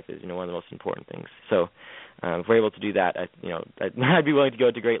human life is, one of the most important things. So if we're able to do that, I'd be willing to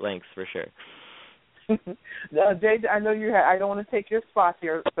go to great lengths for sure. Jay, I know you. I don't want to take your spot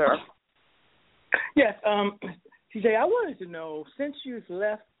here, sir. Yes, TJ, I wanted to know, since you've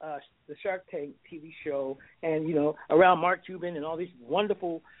left the Shark Tank TV show and around Mark Cuban and all these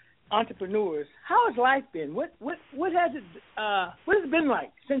wonderful entrepreneurs, how has life been? What has it been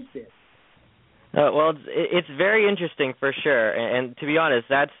like since then? Well, it's very interesting for sure, and to be honest,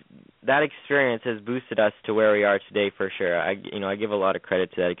 that experience has boosted us to where we are today for sure. I give a lot of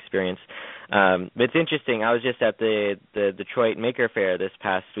credit to that experience. But it's interesting. I was just at the Detroit Maker Faire this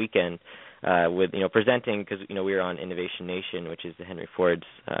past weekend with presenting, because we were on Innovation Nation, which is the Henry Ford's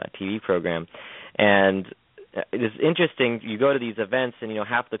TV program, and it's interesting. You go to these events, and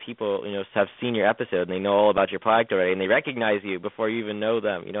half the people have seen your episode, and they know all about your product already, and they recognize you before you even know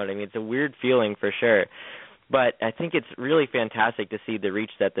them. You know what I mean? It's a weird feeling for sure, but I think it's really fantastic to see the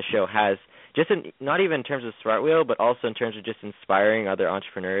reach that the show has. Not even in terms of Smart Wheel, but also in terms of just inspiring other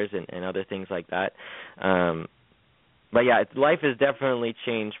entrepreneurs and other things like that. But yeah, life has definitely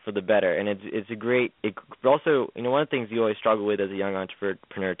changed for the better, and it's a great. It also, one of the things you always struggle with as a young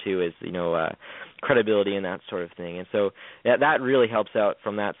entrepreneur too is credibility and that sort of thing, and so that really helps out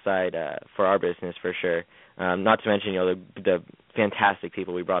from that side for our business for sure. Not to mention the fantastic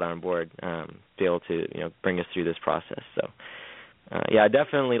people we brought on board to be able to bring us through this process. So. Yeah,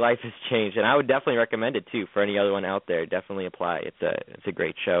 definitely life has changed, and I would definitely recommend it too for any other one out there. Definitely apply. It's a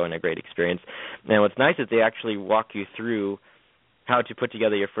great show and a great experience. And what's nice is they actually walk you through how to put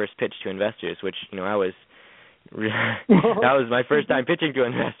together your first pitch to investors, which I was that was my first time pitching to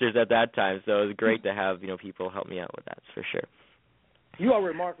investors at that time. So it was great to have people help me out with that for sure. You are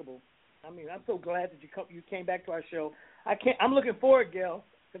remarkable. I mean, I'm so glad that you came back to our show. I'm looking forward, Gail.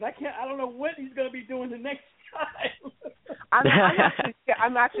 because I don't know what he's going to be doing the next time.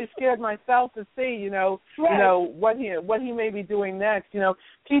 I'm actually scared myself to see, what he may be doing next.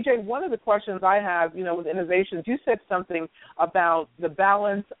 TJ, one of the questions I have, with innovations, you said something about the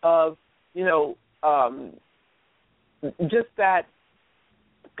balance of, just that,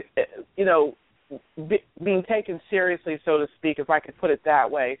 being taken seriously, so to speak, if I could put it that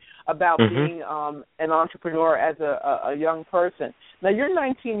way, about being an entrepreneur as a young person. Now, you're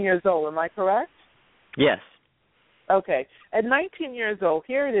 19 years old, am I correct? Yes. Okay. At 19 years old,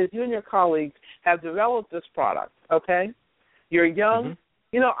 here it is, you and your colleagues have developed this product, okay? You're young.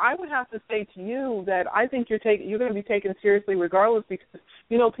 I would have to say to you that I think you're going to be taken seriously regardless because,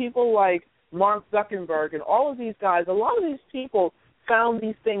 people like Mark Zuckerberg and all of these guys, a lot of these people found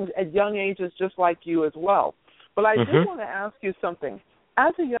these things at young ages just like you as well. But I do want to ask you something.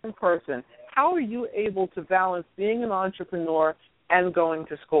 As a young person, how are you able to balance being an entrepreneur and going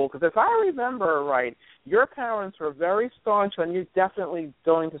to school? Because if I remember right, your parents were very staunch on you definitely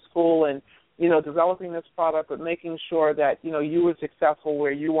going to school and, developing this product, but making sure that, you were successful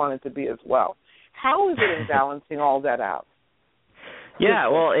where you wanted to be as well. How is it in balancing all that out? Yeah,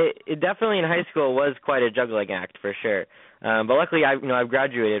 well, it definitely in high school was quite a juggling act for sure. But luckily, I've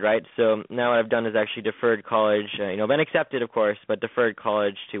graduated, right? So now what I've done is actually deferred college. Been accepted, of course, but deferred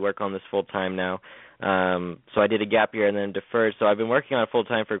college to work on this full time now. So I did a gap year and then deferred. So I've been working on it full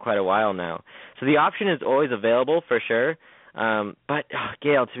time for quite a while now. So the option is always available for sure. But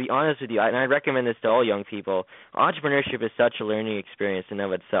Gail, to be honest with you, and I recommend this to all young people, entrepreneurship is such a learning experience in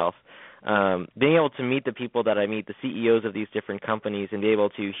and of itself. Being able to meet the people that I meet, the CEOs of these different companies, and be able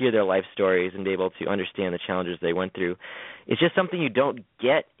to hear their life stories and be able to understand the challenges they went through, it's just something you don't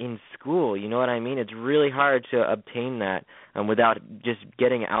get in school. You know what I mean? It's really hard to obtain that without just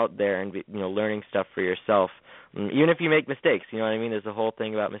getting out there and learning stuff for yourself. Even if you make mistakes, you know what I mean? There's a whole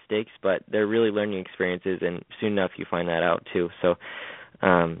thing about mistakes, but they're really learning experiences, and soon enough you find that out too. So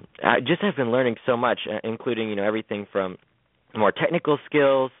I just have been learning so much, including everything from more technical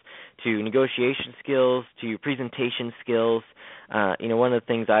skills to negotiation skills, to presentation skills. One of the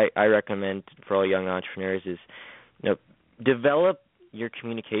things I recommend for all young entrepreneurs is, develop your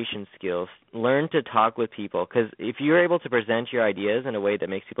communication skills. Learn to talk with people, because if you're able to present your ideas in a way that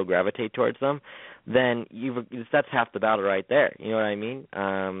makes people gravitate towards them, then that's half the battle right there. You know what I mean?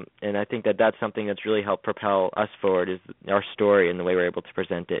 And I think that's something that's really helped propel us forward is our story and the way we're able to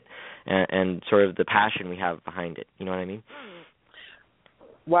present it and sort of the passion we have behind it. You know what I mean?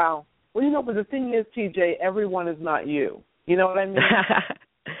 Wow. Well, but the thing is, TJ, everyone is not you. You know what I mean?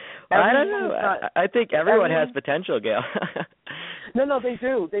 I don't know. I think everyone has potential, Gail. No, they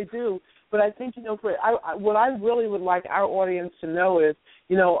do. They do. But I think, what I really would like our audience to know is,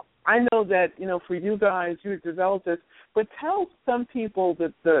 I know that, for you guys, you've developed this, but tell some people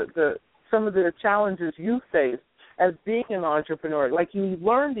that some of the challenges you face as being an entrepreneur. Like, you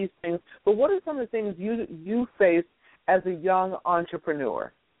learn these things, but what are some of the things you face as a young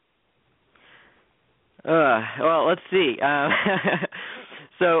entrepreneur? Well, let's see.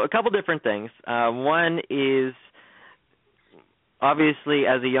 So a couple different things. One is, obviously,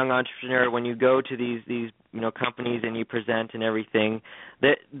 as a young entrepreneur, when you go to these companies and you present and everything,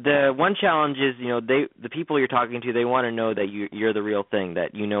 the one challenge is, the people you're talking to, they want to know that you're the real thing,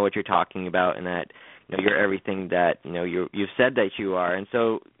 that you know what you're talking about, and that you're everything that you've said that you are. And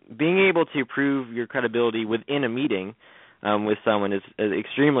so being able to prove your credibility within a meeting with someone is an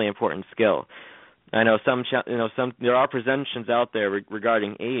extremely important skill. I know there are presumptions out there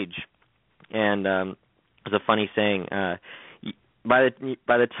regarding age, and there's a funny saying: by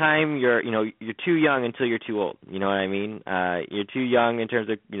the time you're too young until you're too old. You know what I mean? You're too young in terms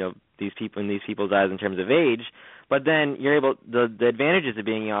of these people in these people's eyes in terms of age, but then you're able the advantages of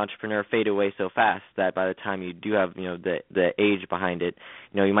being an entrepreneur fade away so fast that by the time you do have the age behind it,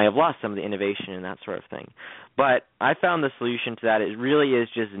 you might have lost some of the innovation and that sort of thing. But I found the solution to that, it really is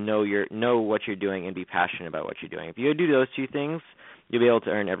just know what you're doing and be passionate about what you're doing. If you do those two things, you'll be able to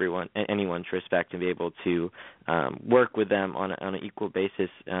earn anyone's respect and be able to work with them on an equal basis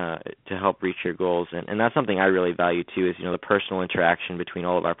to help reach your goals. And that's something I really value too, is the personal interaction between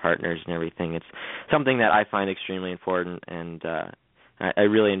all of our partners and everything. It's something that I find extremely important, and I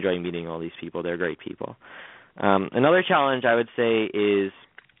really enjoy meeting all these people. They're great people. Another challenge I would say is,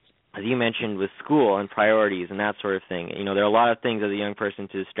 as you mentioned, with school and priorities and that sort of thing. There are a lot of things as a young person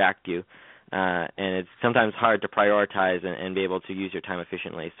to distract you. And it's sometimes hard to prioritize and be able to use your time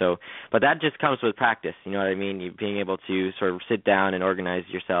efficiently. But that just comes with practice, you know what I mean? You being able to sort of sit down and organize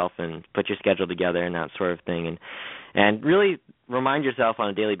yourself and put your schedule together and that sort of thing, and really remind yourself on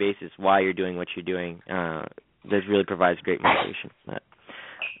a daily basis why you're doing what you're doing. That really provides great motivation.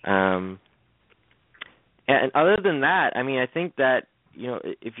 And other than that, I mean, I think that, you know,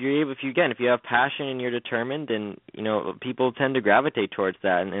 if you have passion and you're determined, and, you know, people tend to gravitate towards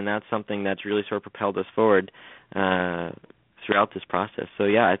that, and that's something that's really sort of propelled us forward throughout this process. So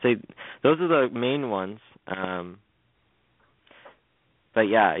yeah, I'd say those are the main ones. But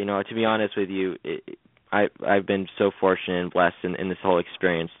yeah, you know, to be honest with you, I've been so fortunate and blessed in this whole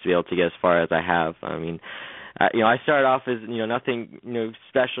experience to be able to get as far as I have. I mean, you know, I started off as, you know, nothing, you know,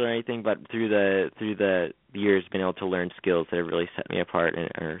 special or anything, but through the years, been able to learn skills that have really set me apart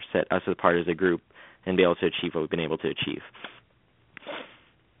or set us apart as a group, and be able to achieve what we've been able to achieve.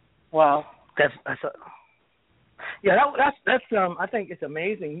 Wow, that's I think it's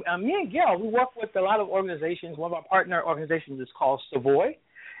amazing. Me and Gail, we work with a lot of organizations. One of our partner organizations is called Savoy,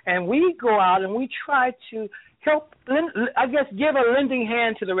 and we go out and we try to help, I guess, give a lending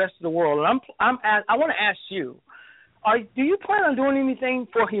hand to the rest of the world. And I want to ask you, do you plan on doing anything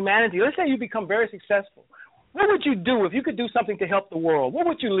for humanity? Let's say you become very successful. What would you do if you could do something to help the world? What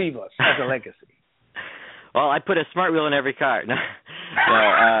would you leave us as a legacy? Well, I'd put a smart wheel in every car.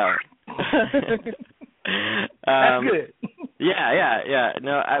 That's good. Yeah.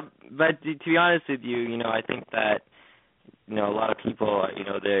 No, but to be honest with you, you know, I think that, you know, a lot of people, you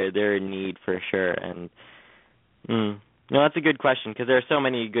know, they're in need for sure, and no, that's a good question, because there are so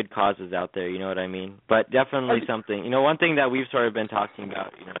many good causes out there. You know what I mean? But definitely something. You know, one thing that we've sort of been talking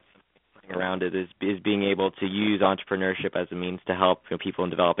about, you know, around it is being able to use entrepreneurship as a means to help, you know, people in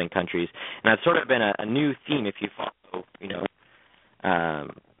developing countries, and that's sort of been a new theme if you follow, you know,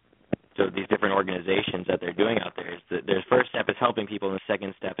 so these different organizations that they're doing out there. Is that their first step is helping people, and the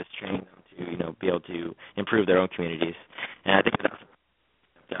second step is training them to, you know, be able to improve their own communities. And I think that's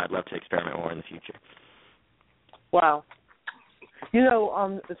something I'd love to experiment more in the future. Wow. You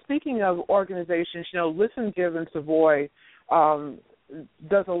know, speaking of organizations, you know, Listen, Give, and Savoy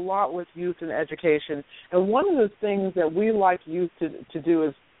does a lot with youth and education. And one of the things that we like youth to do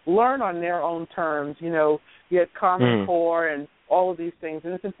is learn on their own terms, you know, get Common Core and all of these things.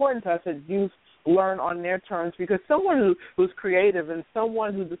 And it's important to us that youth learn on their terms, because someone who's creative and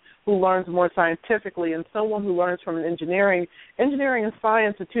someone who learns more scientifically and someone who learns from engineering and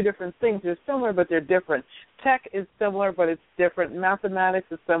science are two different things. They're similar, but they're different. Tech is similar, but it's different. Mathematics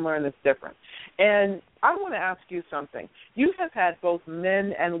is similar, and it's different. And I want to ask you something. You have had both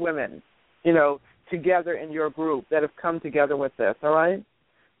men and women, you know, together in your group that have come together with this, all right?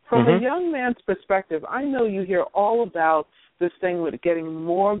 From a young man's perspective, I know you hear all about this thing with getting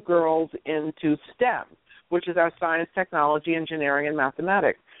more girls into STEM, which is our science, technology, engineering, and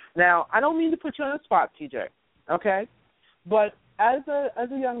mathematics. Now, I don't mean to put you on the spot, TJ, okay? But as a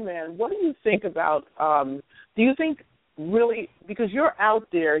young man, what do you think about, do you think really, because you're out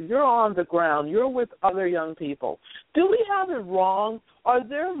there, you're on the ground, you're with other young people, do we have it wrong? Are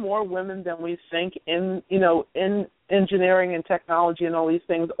there more women than we think in, you know, in engineering and technology and all these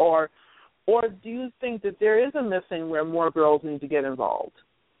things, or do you think that there is a missing where more girls need to get involved?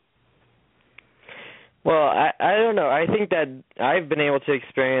 Well, I don't know. I think that I've been able to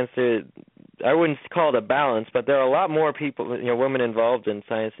experience it. I wouldn't call it a balance, but there are a lot more people, you know, women involved in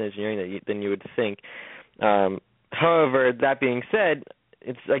science and engineering than you would think. However, that being said,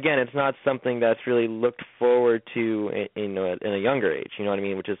 it's not something that's really looked forward to in a younger age. You know what I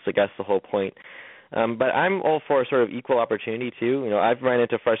mean? Which is, I guess, the whole point. But I'm all for sort of equal opportunity too. You know, I've run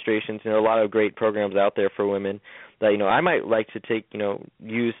into frustrations. You know, a lot of great programs out there for women that, you know, I might like to take, you know,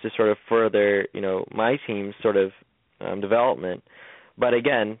 use to sort of further, you know, my team's sort of development. But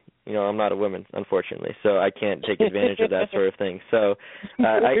again, you know, I'm not a woman, unfortunately, so I can't take advantage of that sort of thing. So,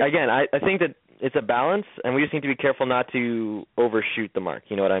 I think that it's a balance, and we just need to be careful not to overshoot the mark.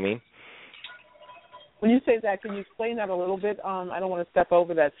 You know what I mean? When you say that, can you explain that a little bit? I don't want to step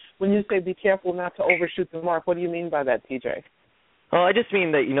over that. When you say be careful not to overshoot the mark, what do you mean by that, TJ? Well, I just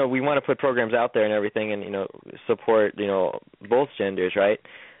mean that, you know, we want to put programs out there and everything, and, you know, support, you know, both genders, right?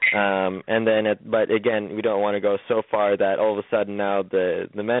 And then, but again, we don't want to go so far that all of a sudden now the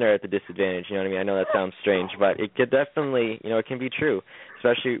men are at the disadvantage. You know what I mean? I know that sounds strange, but it could definitely, you know, it can be true,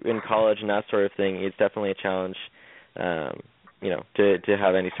 especially in college and that sort of thing. It's definitely a challenge, you know, to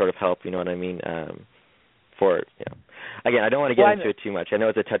have any sort of help. You know what I mean? Again, I don't want to get into it too much. I know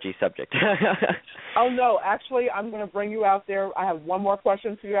it's a touchy subject. Oh, no. Actually, I'm going to bring you out there. I have one more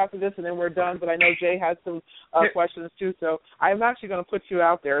question for you after this, and then we're done. But I know Jay has some questions, too. So I'm actually going to put you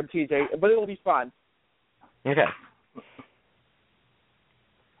out there, TJ, but it'll be fun. Okay.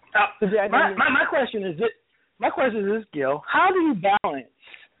 My question is this, Gil. How do you balance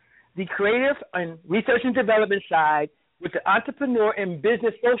the creative and research and development side with the entrepreneur and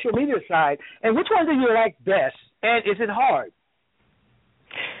business social media side, and which one do you like best, and is it hard?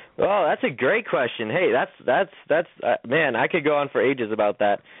 Oh, that's a great question. Hey, that's man, I could go on for ages about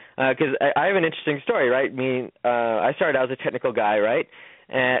that because I have an interesting story, right? I started out as a technical guy, right?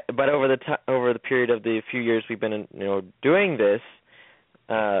 But over the period of the few years we've been, doing this,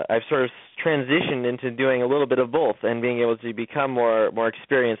 I've sort of transitioned into doing a little bit of both and being able to become more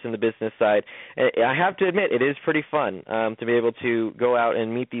experienced in the business side. I have to admit, it is pretty fun to be able to go out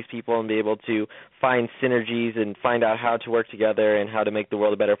and meet these people and be able to find synergies and find out how to work together and how to make the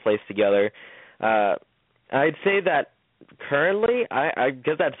world a better place together. I'd say that currently,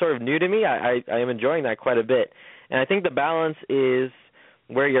 because that's sort of new to me, I am enjoying that quite a bit. And I think the balance is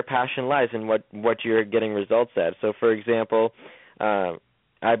where your passion lies and what you're getting results at. So, for example,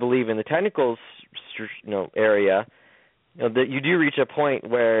 I believe in the technical, area, that you do reach a point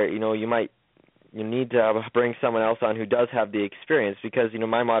where you need to bring someone else on who does have the experience, because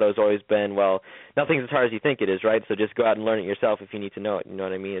my motto has always been, well, nothing's as hard as you think it is, right? So just go out and learn it yourself if you need to know it. You know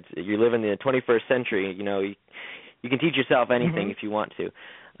what I mean? You live in the 21st century. You can teach yourself anything if you want to,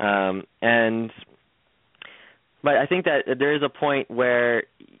 But I think that there is a point where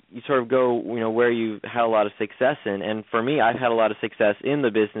you sort of go, where you had a lot of success in. And for me, I've had a lot of success in the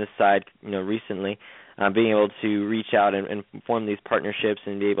business side, recently, being able to reach out and form these partnerships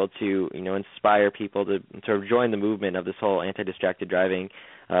and be able to, inspire people to sort of join the movement of this whole anti-distracted driving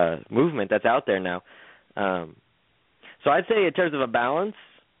movement that's out there now. So I'd say in terms of a balance,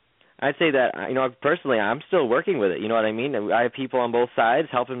 I'd say that, personally, I'm still working with it. You know what I mean? I have people on both sides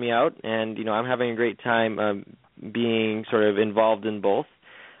helping me out, and, I'm having a great time being sort of involved in both.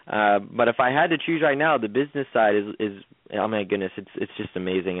 But if I had to choose right now, the business side is oh my goodness, it's just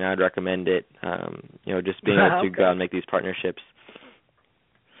amazing, and I'd recommend it. Just being able to go out and make these partnerships.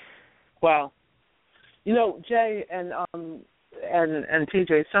 Wow. Jay and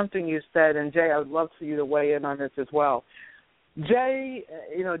TJ, something you said, and Jay, I would love for you to weigh in on this as well. Jay,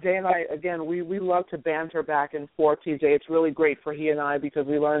 Jay and I, again, we love to banter back and forth, TJ. It's really great for he and I because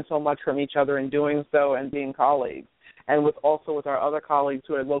we learn so much from each other in doing so and being colleagues, and with our other colleagues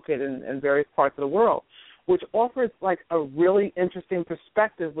who are located in various parts of the world, which offers like a really interesting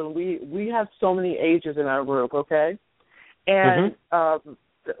perspective when we have so many ages in our group, okay? And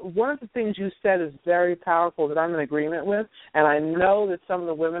one of the things you said is very powerful that I'm in agreement with, and I know that some of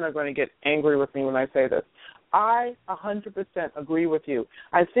the women are going to get angry with me when I say this. I 100% agree with you.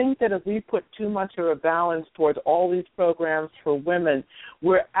 I think that if we put too much of a balance towards all these programs for women,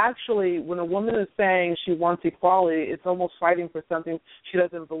 we're actually, when a woman is saying she wants equality, it's almost fighting for something she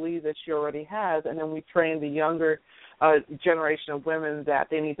doesn't believe that she already has, and then we train the younger generation of women that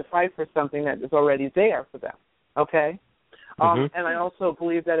they need to fight for something that is already there for them, okay? And I also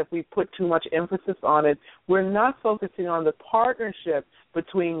believe that if we put too much emphasis on it, we're not focusing on the partnership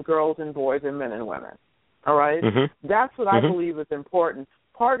between girls and boys and men and women. All right? That's what I believe is important.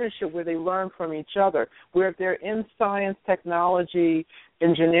 Partnership where they learn from each other, where if they're in science, technology,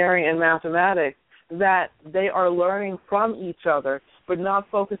 engineering, and mathematics, that they are learning from each other, but not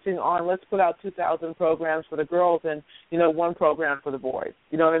focusing on, let's put out 2,000 programs for the girls and, one program for the boys.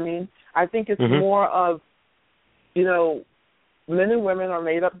 You know what I mean? I think it's more of, men and women are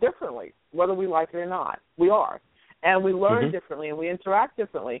made up differently, whether we like it or not. We are. And we learn differently and we interact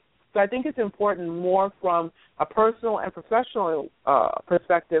differently. So I think it's important more from a personal and professional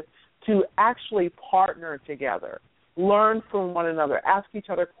perspective to actually partner together, learn from one another, ask each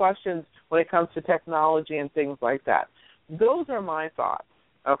other questions when it comes to technology and things like that. Those are my thoughts,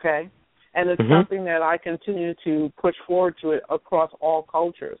 okay? And it's something that I continue to push forward to it across all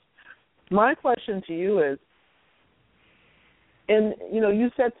cultures. My question to you is, you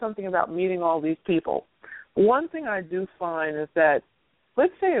said something about meeting all these people. One thing I do find is that,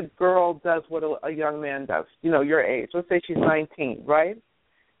 let's say a girl does what a young man does, your age. Let's say she's 19, right?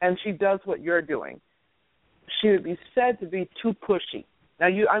 And she does what you're doing. She would be said to be too pushy. Now,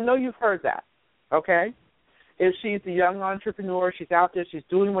 I know you've heard that, okay? If she's a young entrepreneur, she's out there, she's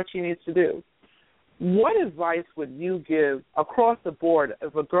doing what she needs to do. What advice would you give across the board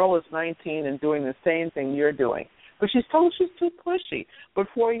if a girl is 19 and doing the same thing you're doing? But she's told she's too pushy. But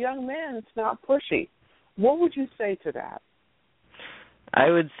for a young man, it's not pushy. What would you say to that? I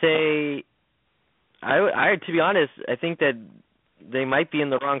would say, to be honest, I think that they might be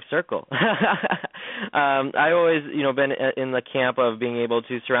in the wrong circle. I always, been in the camp of being able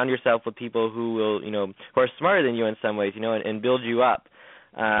to surround yourself with people who will, who are smarter than you in some ways, and build you up,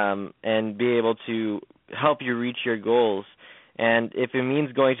 and be able to help you reach your goals. And if it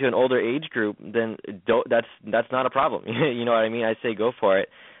means going to an older age group, then that's not a problem. You know what I mean? I say go for it.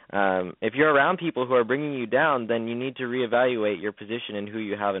 if you're around people who are bringing you down, then you need to reevaluate your position and who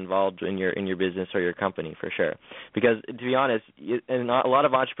you have involved in your business or your company, for sure. Because to be honest, and a lot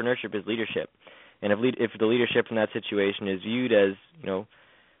of entrepreneurship is leadership, and if the leadership in that situation is viewed as,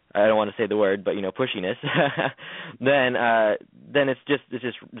 I don't want to say the word, but pushiness, then it's just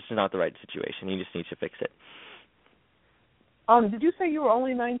not the right situation. You just need to fix it. Did you say you were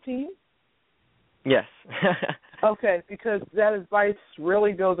only 19? Yes. Okay, because that advice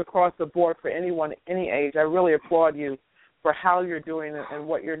really goes across the board for anyone, any age. I really applaud you for how you're doing it and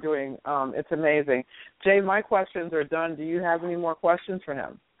what you're doing. It's amazing. Jay, my questions are done. Do you have any more questions for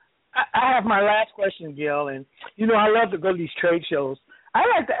him? I have my last question, Gil, and I love to go to these trade shows. I'd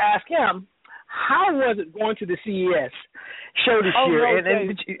like to ask him, how was it going to the CES show this year? No,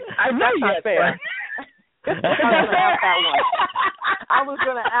 I know that's not fair. I was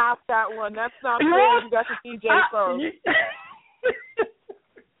going to ask that one. That's not fair. You got to see Jay first.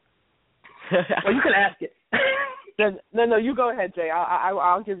 Well, you can ask it. No, you go ahead, Jay.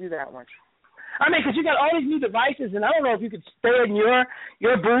 I'll give you that one. I mean, because you got all these new devices, and I don't know if you could stay in your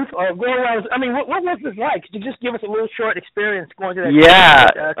booth or go around. I mean, what was this like? Could you just give us a little short experience going to that?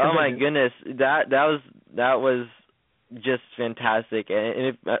 Yeah. Oh my goodness, that was just fantastic. And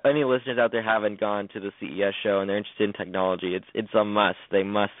if any listeners out there haven't gone to the CES show and they're interested in technology, it's a must. They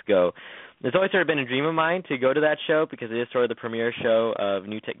must go. It's always sort of been a dream of mine to go to that show because it is sort of the premier show of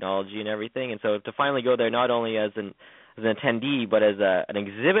new technology and everything. And so to finally go there, not only as an attendee but as an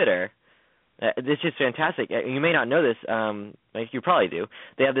exhibitor, it's just fantastic. You may not know this, you probably do.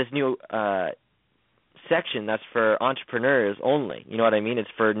 They have this new section that's for entrepreneurs only. You know what I mean? It's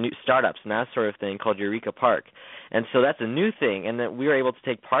for new startups and that sort of thing, called Eureka Park. And so that's a new thing, and that we were able to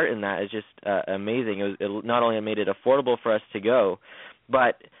take part in that is just amazing. It not only made it affordable for us to go,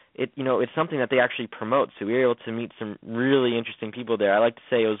 but it's something that they actually promote. So we were able to meet some really interesting people there. I like to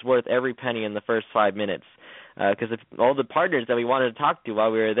say it was worth every penny in the first 5 minutes. Because all the partners that we wanted to talk to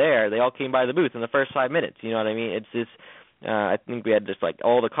while we were there, they all came by the booth in the first 5 minutes. You know what I mean? It's just, I think we had just like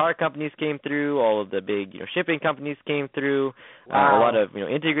all the car companies came through, all of the big shipping companies came through, wow. A lot of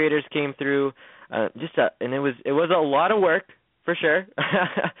integrators came through. And it was a lot of work for sure,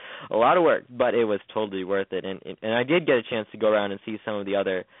 a lot of work, but it was totally worth it. And I did get a chance to go around and see some of the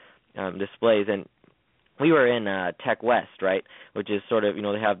other displays. And we were in Tech West, right, which is sort of,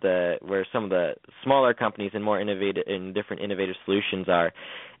 they have where some of the smaller companies and more innovative and different innovative solutions are.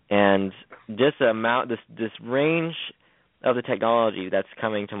 And just the amount, this range of the technology that's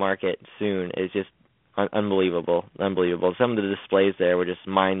coming to market soon is just unbelievable. Some of the displays there were just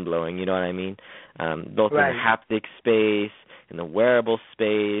mind-blowing, you know what I mean? Both right. in the haptic space, in the wearable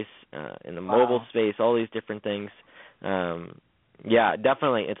space, in the mobile space, all these different things. Yeah,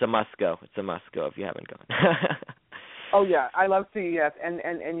 definitely, it's a must-go. It's a must-go if you haven't gone. Oh, yeah, I love CES. And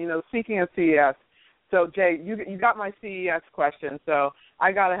speaking of CES, so, Jay, you got my CES question, so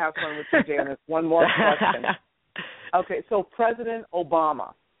I got to have fun with you, Jay, on this one more question. Okay, so President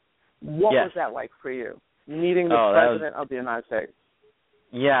Obama, what was that like for you, meeting the President of the United States?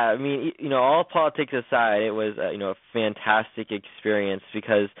 Yeah, I mean, all politics aside, it was, a fantastic experience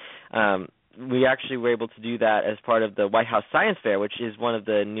because we actually were able to do that as part of the White House Science Fair, which is one of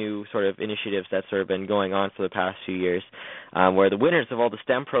the new sort of initiatives that's sort of been going on for the past few years, where the winners of all the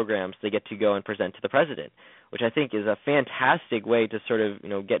STEM programs, they get to go and present to the president, which I think is a fantastic way to sort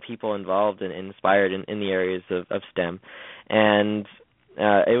of, get people involved and inspired in the areas of STEM. And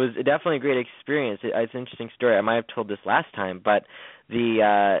it was definitely a great experience. It's an interesting story. I might have told this last time, but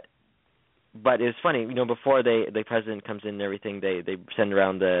but it was funny, before the president comes in and everything, they send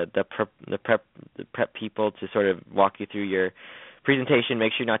around the prep people to sort of walk you through your presentation,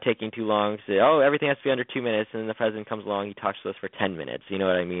 make sure you're not taking too long, say, everything has to be under 2 minutes, and then the president comes along, he talks to us for 10 minutes, you know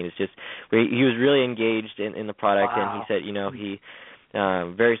what I mean? It's just, he was really engaged in the product, and he said, he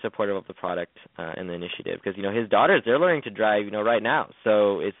very supportive of the product and the initiative, because, his daughters, they're learning to drive, right now,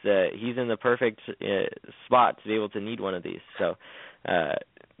 so it's he's in the perfect spot to be able to need one of these, so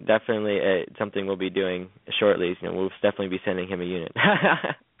definitely something we'll be doing shortly. We'll definitely be sending him a unit.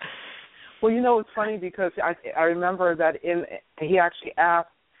 Well, it's funny because I remember that he actually asked,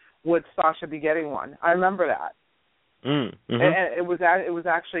 would Sasha be getting one? I remember that. Mm-hmm. And it was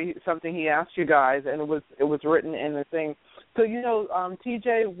actually something he asked you guys, and it was written in the thing. So,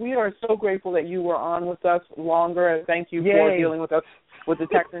 TJ, we are so grateful that you were on with us longer. Thank you for dealing with us with the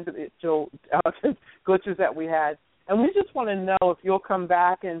technical glitches that we had. And we just want to know if you'll come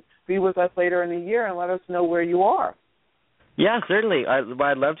back and be with us later in the year and let us know where you are. Yeah, certainly. What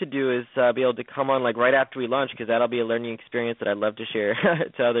I'd love to do is be able to come on like right after we launch, because that'll be a learning experience that I'd love to share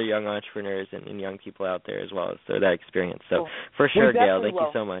to other young entrepreneurs and young people out there as well. So that experience. So for sure, Gail, thank you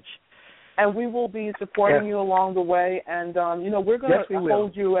so much. And we will be supporting you along the way. And, we're going to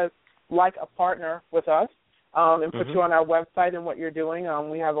hold you as like a partner with us and put you on our website and what you're doing.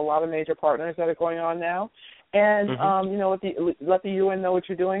 We have a lot of major partners that are going on now. And, let the UN know what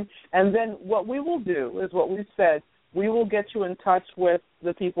you're doing. And then what we will do is what we've said. We will get you in touch with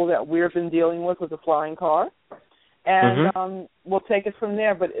the people that we've been dealing with the flying car. And we'll take it from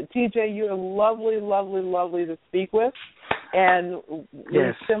there. But, TJ, you're lovely, lovely, lovely to speak with. And we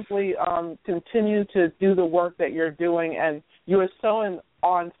simply continue to do the work that you're doing. And you are so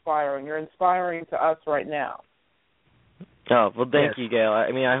awe-inspiring. You're inspiring to us right now. Oh, well, thank you, Gail.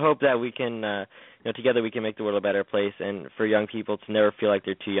 I mean, I hope that we can, together we can make the world a better place, and for young people to never feel like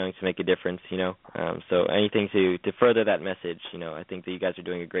they're too young to make a difference, So anything to further that message, I think that you guys are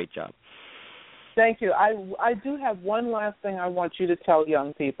doing a great job. Thank you. I do have one last thing I want you to tell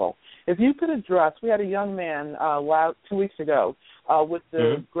young people. If you could address, we had a young man 2 weeks ago with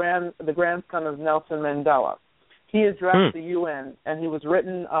the grandson of Nelson Mandela. He addressed the UN, and he was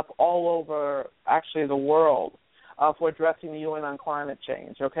written up all over, actually, the world for addressing the UN on climate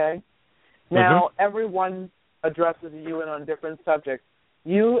change, okay? Now, everyone addresses the UN on different subjects.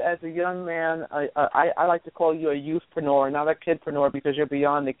 You, as a young man, I like to call you a youthpreneur, not a kidpreneur, because you're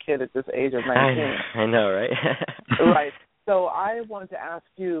beyond the kid at this age of 19. I know, right? Right. So I wanted to ask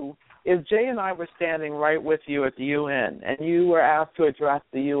you, if Jay and I were standing right with you at the UN and you were asked to address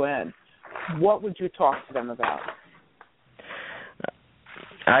the UN, what would you talk to them about?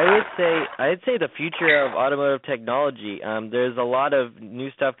 I'd say the future of automotive technology. There's a lot of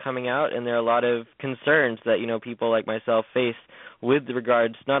new stuff coming out, and there are a lot of concerns that people like myself face with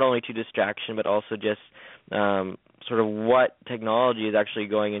regards not only to distraction but also just sort of what technology is actually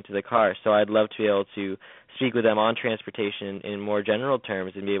going into the car. So I'd love to be able to speak with them on transportation in more general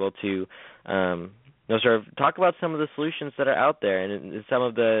terms and be able to sort of talk about some of the solutions that are out there and some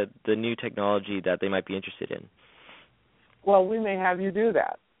of the new technology that they might be interested in. Well, we may have you do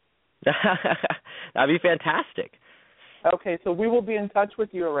that. That'd be fantastic. Okay, so we will be in touch with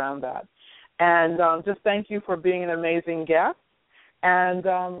you around that. And just thank you for being an amazing guest. And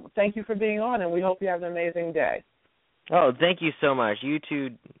thank you for being on, and we hope you have an amazing day. Oh, thank you so much. You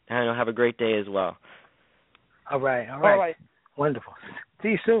too, have a great day as well. All right. Wonderful. See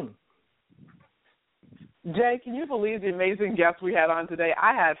you soon. Jay, can you believe the amazing guests we had on today?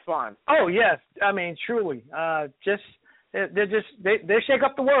 I had fun. Oh, yes. I mean, truly. They shake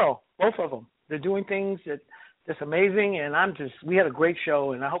up the world, both of them. They're doing things that's amazing, and we had a great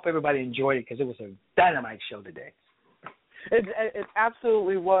show, and I hope everybody enjoyed it because it was a dynamite show today. It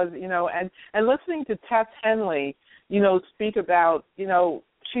absolutely was, and listening to Tess Henley, speak about,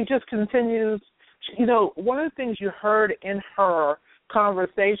 she just continues, one of the things you heard in her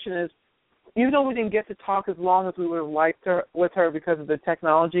conversation is, even though we didn't get to talk as long as we would have liked with her because of the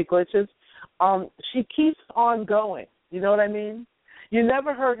technology glitches, she keeps on going. You know what I mean? You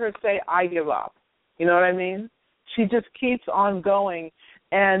never heard her say, I give up. You know what I mean? She just keeps on going,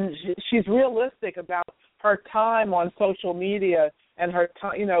 and she's realistic about her time on social media and her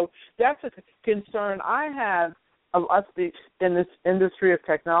time. That's a concern I have of us in this industry of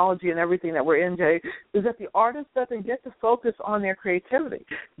technology and everything that we're in, Jay, is that the artist doesn't get to focus on their creativity.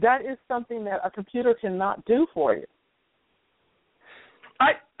 That is something that a computer cannot do for you.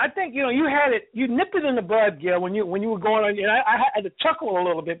 I think you nipped it in the bud, Gil, when you were going on. And I had to chuckle a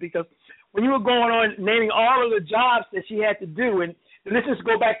little bit because when you were going on naming all of the jobs that she had to do, and the listeners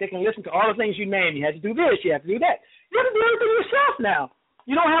go back, they can listen to all the things you named. You had to do this, you had to do that. You have to do everything yourself now.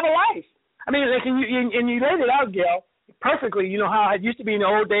 You don't have a life. I mean, and you laid it out, Gil, perfectly. You know how it used to be in the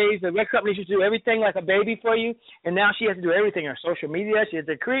old days. The record companies used to do everything like a baby for you, and now she has to do everything. Her social media, she has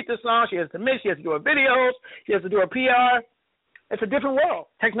to create the song, she has to mix, she has to do her videos, she has to do her PR. It's a different world.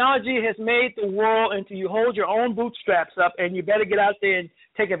 Technology has made the world into you hold your own bootstraps up, and you better get out there and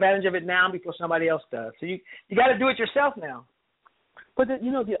take advantage of it now before somebody else does. So you got to do it yourself now. But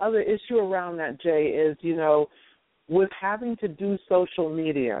the other issue around that, Jay, is with having to do social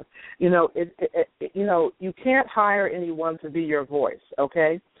media, you can't hire anyone to be your voice,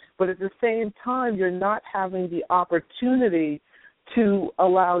 okay? But at the same time, you're not having the opportunity to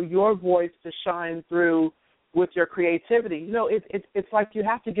allow your voice to shine through with your creativity. It's like you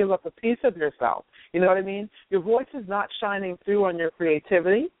have to give up a piece of yourself. You know what I mean? Your voice is not shining through on your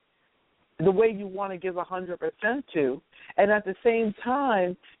creativity the way you want to give 100% to, and at the same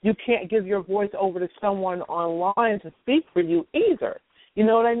time, you can't give your voice over to someone online to speak for you either. You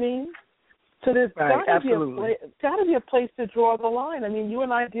know what I mean? So there's got to be a place to draw the line. I mean, you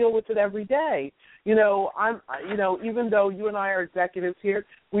and I deal with it every day. You know, even though you and I are executives here,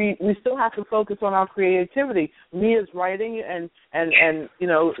 we still have to focus on our creativity. Me as writing and you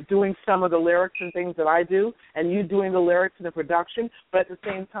know, doing some of the lyrics and things that I do, and you doing the lyrics and the production. But at the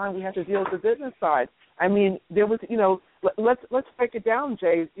same time, we have to deal with the business side. I mean, there was, you know, let's break it down,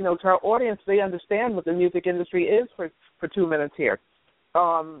 Jay. You know, to our audience, they understand what the music industry is for 2 minutes here.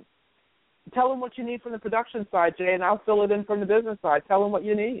 Tell them what you need from the production side, Jay, and I'll fill it in from the business side. Tell them what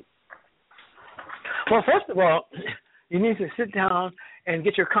you need. Well, first of all, you need to sit down and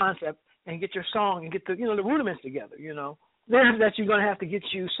get your concept and get your song and get the, you know, the rudiments together, you know. Then that you're going to have to get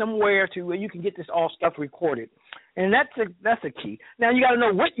you somewhere to where you can get this all stuff recorded. And that's a key. Now, you got to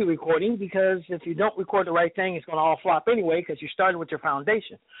know what you're recording, because if you don't record the right thing, it's going to all flop anyway, because you're starting with your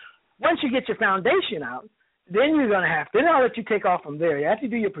foundation. Once you get your foundation out, then you're going to have to, then I'll let you take off from there. You have to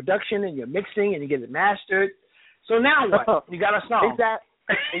do your production and your mixing and you get it mastered. So now what? You got a song.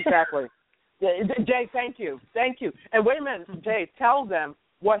 Exactly. Jay, thank you. And wait a minute, Jay, tell them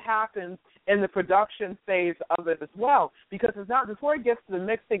what happens in the production phase of it as well, because it's not before it gets to the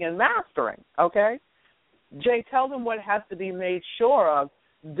mixing and mastering, okay? Jay, tell them what has to be made sure of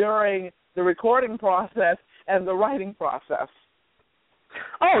during the recording process and the writing process.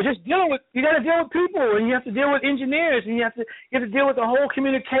 Oh, just you got to deal with people, and you have to deal with engineers, and you have to deal with the whole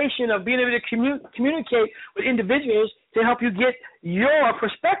communication of being able to communicate with individuals to help you get your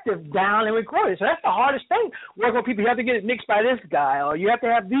perspective down and record it. So that's the hardest thing. Working with people, you have to get it mixed by this guy, or you have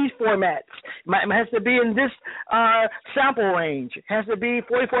to have these formats. It has to be in this sample range. It has to be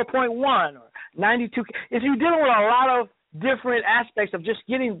 44.1 or 92. If you're dealing with a lot of different aspects of just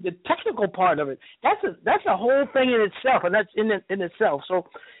getting the technical part of it, that's a whole thing in itself, and that's in itself. So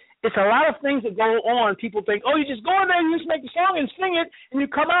it's a lot of things that go on. People think, oh, you just go in there, you just make the song and sing it, and you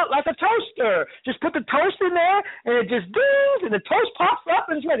come out like a toaster. Just put the toast in there, and it just dings, and the toast pops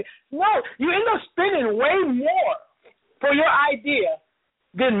up, and it's ready. No, you end up spending way more for your idea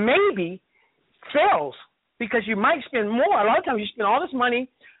than maybe sells, because you might spend more. A lot of times you spend all this money,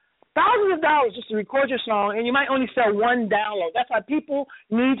 thousands of dollars just to record your song, and you might only sell one download. That's why people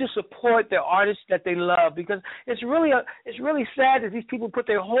need to support their artists that they love, because it's really sad that these people put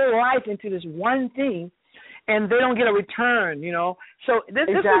their whole life into this one thing, and they don't get a return. You know, so this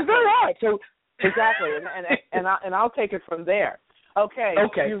is very hard. So exactly, and I'll take it from there. Okay.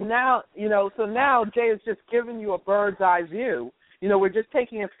 You've now, you know, so now Jay has just given you a bird's eye view. You know, we're just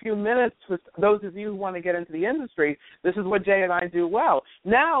taking a few minutes for those of you who want to get into the industry. This is what Jay and I do well.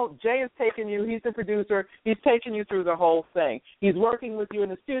 Now, Jay has taken you, he's the producer, he's taken you through the whole thing. He's working with you in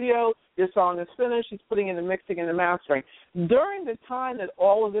the studio, your song is finished, he's putting in the mixing and the mastering. During the time that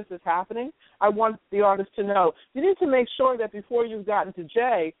all of this is happening, I want the artist to know, you need to make sure that before you've gotten to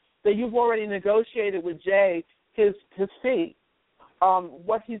Jay, that you've already negotiated with Jay his fee,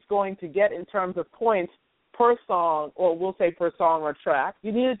 what he's going to get in terms of points per song, or we'll say per song or track.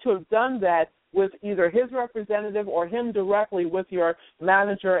 You needed to have done that with either his representative or him directly with your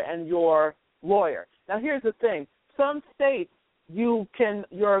manager and your lawyer. Now, here's the thing. Some states,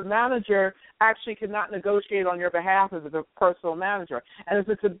 your manager actually cannot negotiate on your behalf as a personal manager. And if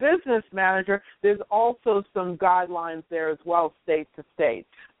it's a business manager, there's also some guidelines there as well, state to state.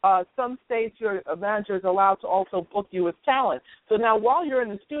 Some states, your manager is allowed to also book you as talent. So now while you're in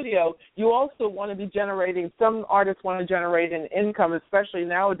the studio, you also want to be generating, some artists want to generate an income, especially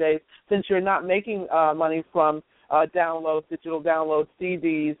nowadays, since you're not making money from digital downloads,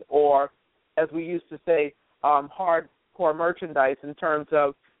 CDs, or, as we used to say, hardcore merchandise in terms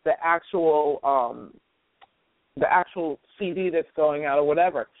of the actual CD that's going out or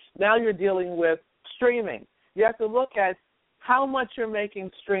whatever. Now you're dealing with streaming. You have to look at how much you're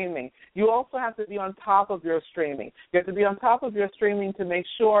making streaming. You also have to be on top of your streaming. You have to be on top of your streaming to make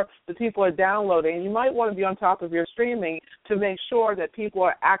sure that people are downloading. And you might want to be on top of your streaming to make sure that people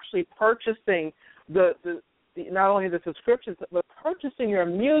are actually purchasing the not only the subscriptions, but purchasing your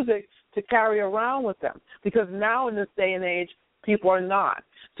music to carry around with them. Because now in this day and age, people are not.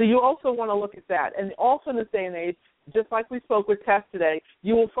 So you also want to look at that. And also in this day and age, just like we spoke with Tess today,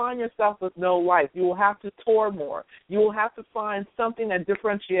 you will find yourself with no life. You will have to tour more. You will have to find something that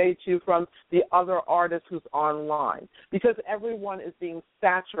differentiates you from the other artist who's online, because everyone is being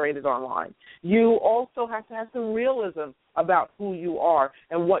saturated online. You also have to have some realism about who you are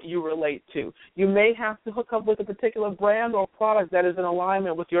and what you relate to. You may have to hook up with a particular brand or product that is in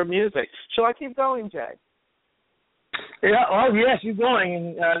alignment with your music. Shall I keep going, Jay? Yeah, oh yes, you're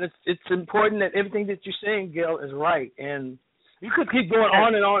going, and it's important that everything that you're saying, Gail, is right. And you could keep going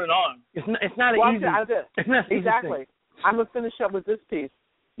on and on and on. It's not easy. It's not exactly. I'm gonna finish up with this piece.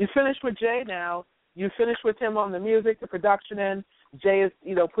 You finish with Jay now. You finish with him on the music, the production end. Jay is,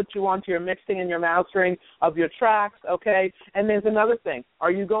 put you onto your mixing and your mastering of your tracks, okay? And there's another thing.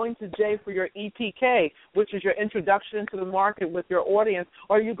 Are you going to Jay for your EPK, which is your introduction to the market with your audience,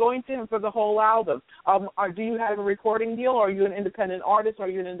 or are you going to him for the whole album? Or do you have a recording deal, or are you an independent artist, or are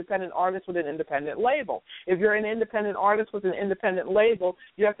you an independent artist with an independent label? If you're an independent artist with an independent label,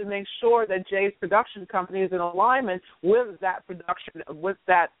 you have to make sure that Jay's production company is in alignment with that production, with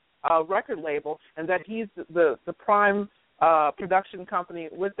that record label, and that he's the prime production company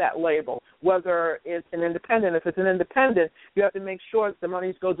with that label, whether it's an independent. If it's an independent, you have to make sure that the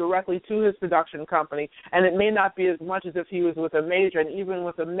monies go directly to his production company, and it may not be as much as if he was with a major, and even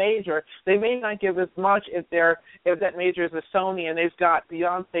with a major, they may not give as much if that major is a Sony and they've got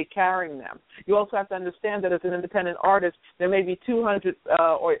Beyonce carrying them. You also have to understand that as an independent artist, there may be 200,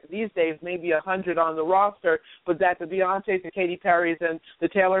 or these days maybe 100 on the roster, but that the Beyoncés, the Katy Perrys, and the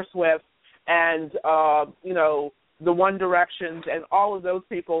Taylor Swifts, and, the One Directions, and all of those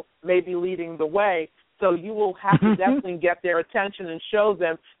people may be leading the way. So you will have to definitely get their attention and show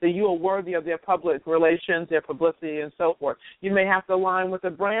them that you are worthy of their public relations, their publicity, and so forth. You may have to align with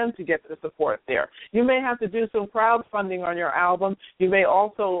a brand to get the support there. You may have to do some crowdfunding on your album. You may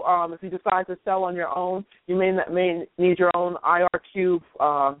also, if you decide to sell on your own, you may need your own IRQ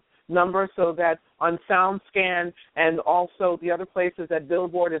number, so that on SoundScan and also the other places that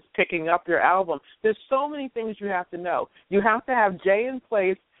Billboard is picking up your album. There's so many things you have to know. You have to have Jay in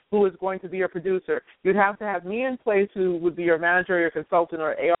place, who is going to be your producer. You'd have to have me in place, who would be your manager, your consultant,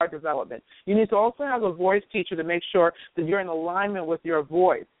 or AR development. You need to also have a voice teacher to make sure that you're in alignment with your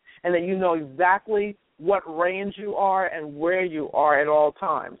voice and that you know exactly what range you are and where you are at all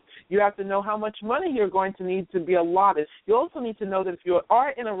times. You have to know how much money you're going to need to be allotted. You also need to know that if you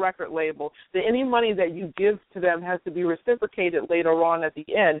are in a record label, that any money that you give to them has to be reciprocated later on at the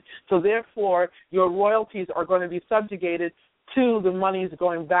end. So therefore, your royalties are going to be subjugated to the monies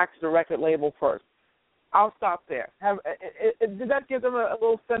going back to the record label first. I'll stop there. Did that give them a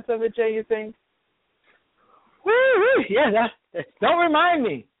little sense of it, Jay, you think? Woo-hoo. Yeah, don't remind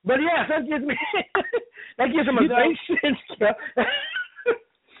me. But yeah, that gives them a great sense.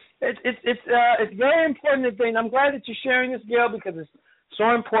 It's very important thing. I'm glad that you're sharing this, Gail, because it's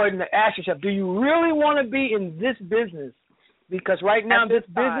so important to ask yourself, do you really want to be in this business? Because right now this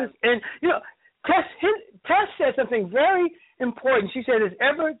business, and Tess said something very important. She said it's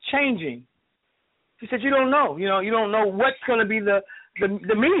ever changing. She said you don't know. You don't know what's going to be the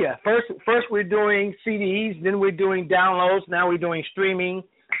media. First we're doing CDs, then we're doing downloads, now we're doing streaming,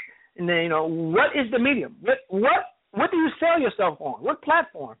 and then what is the medium? What do you sell yourself on? What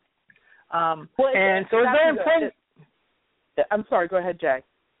platform? And so it's very important. I'm sorry. Go ahead, Jay.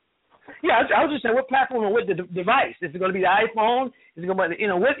 Yeah, I was just saying, what platform or what device? Is it going to be the iPhone? Is it going to be,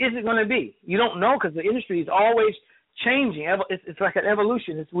 what is it going to be? You don't know, because the industry is always changing. It's like an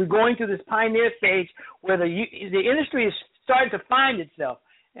evolution. We're going through this pioneer stage where the industry is starting to find itself.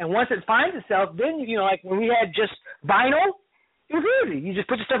 And once it finds itself, then, like when we had just vinyl, it was easy. You just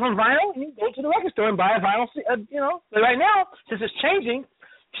put your stuff on vinyl and you go to the record store and buy a vinyl, But right now, since it's changing,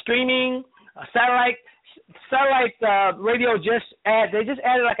 streaming, satellite radio they just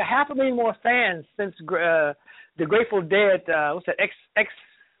added like 500,000 more fans since the Grateful Dead,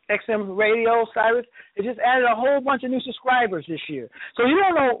 XM radio, Cyrus. They just added a whole bunch of new subscribers this year. So you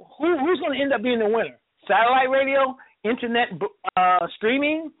don't know who's going to end up being the winner. Satellite radio, internet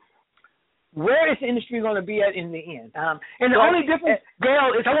streaming. Where is the industry going to be at in the end? And the only difference,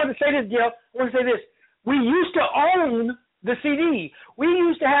 Gail, is I want to say this, we used to own the CD. We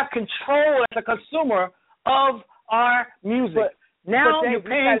used to have control as a consumer of our music. Now you're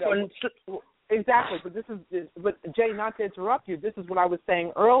paying for... Exactly, but Jay, not to interrupt you, this is what I was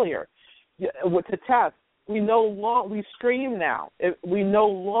saying earlier. To Tess, we stream now. We no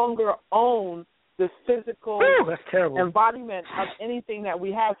longer own the physical embodiment of anything that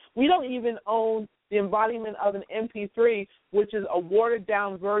we have. We don't even own the embodiment of an MP3, which is a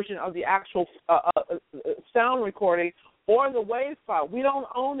watered-down version of the actual sound recording, or the WAV file. We don't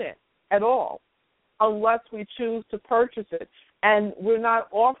own it at all unless we choose to purchase it. And we're not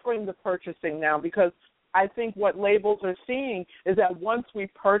offering the purchasing now, because I think what labels are seeing is that once we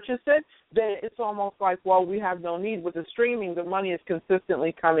purchase it, then it's almost like, well, we have no need. With the streaming, the money is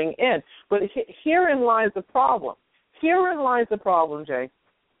consistently coming in. But herein lies the problem. Herein lies the problem, Jay.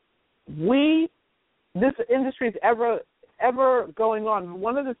 This industry is ever going on.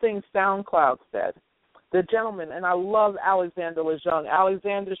 One of the things SoundCloud said, the gentleman, and I love Alexander Lejeune.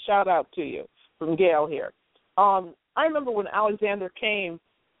 Alexander, shout out to you from Gail here. I remember when Alexander came,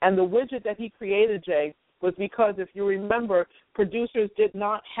 and the widget that he created, Jay, was because, if you remember, producers did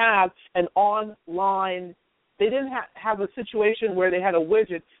not have an online, they didn't have a situation where they had a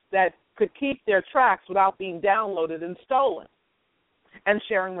widget that could keep their tracks without being downloaded and stolen and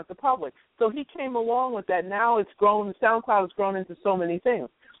sharing with the public. So he came along with that. Now it's grown, SoundCloud has grown into so many things.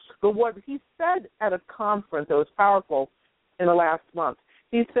 But what he said at a conference that was powerful in the last month,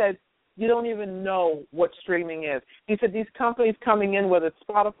 he said, you don't even know what streaming is. He said these companies coming in, whether it's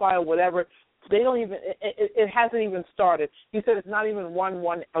Spotify or whatever, they don't even, it hasn't even started. He said it's not even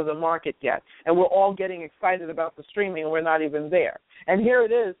one of the market yet, and we're all getting excited about the streaming, and we're not even there. And here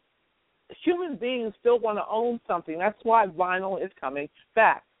it is. Human beings still want to own something. That's why vinyl is coming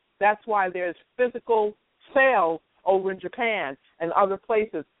back. That's why there's physical sales over in Japan and other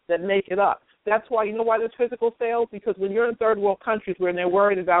places that make it up. That's why, you know why there's physical sales? Because when you're in third world countries where they're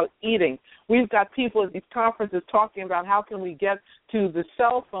worried about eating, we've got people at these conferences talking about how can we get to the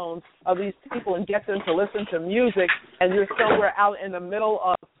cell phones of these people and get them to listen to music, and you're somewhere out in the middle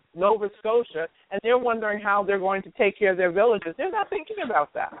of Nova Scotia, and they're wondering how they're going to take care of their villages. They're not thinking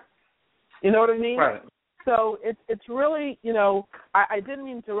about that. You know what I mean? Right. So it's really, you know, I didn't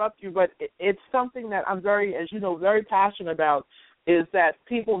mean to interrupt you, but it's something that I'm very, as you know, very passionate about, is that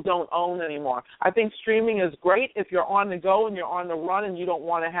people don't own anymore. I think streaming is great if you're on the go and you're on the run and you don't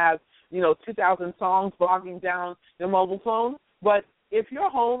want to have, 2,000 songs bogging down your mobile phone. But if you're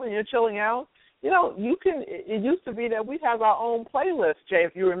home and you're chilling out, you can. It used to be that we'd have our own playlist, Jay,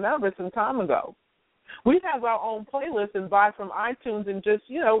 if you remember some time ago. We'd have our own playlist and buy from iTunes and just,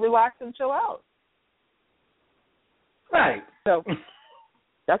 relax and chill out. Right. So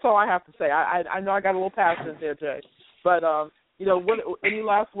that's all I have to say. I know I got a little passionate there, Jay. But, what, any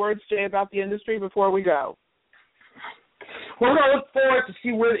last words, Jay, about the industry before we go? We're going to look forward to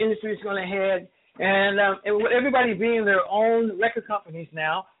see where the industry is going to head. And with everybody being their own record companies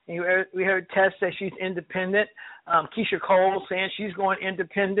now, and we heard Tess say she's independent. Keisha Cole saying she's going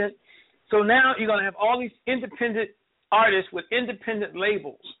independent. So now you're going to have all these independent artists with independent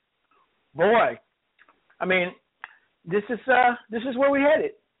labels. Boy, I mean, this is where we're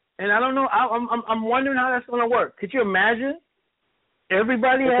headed. And I don't know. I'm wondering how that's going to work. Could you imagine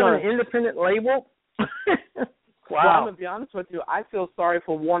everybody having an independent label? Wow. Well, I'm going to be honest with you. I feel sorry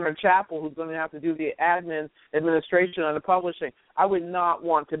for Warner Chappell, who's going to have to do the administration of the publishing. I would not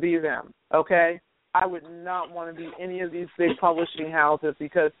want to be them, okay? I would not want to be any of these big publishing houses,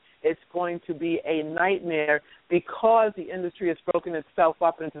 because it's going to be a nightmare, because the industry has broken itself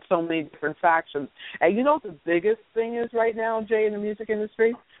up into so many different factions. And you know what the biggest thing is right now, Jay, in the music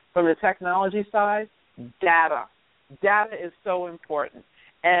industry, from the technology side? Data. Data is so important.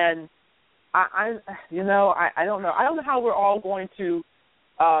 And I don't know. I don't know how we're all going to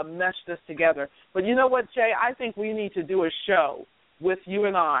mesh this together. But you know what, Jay? I think we need to do a show with you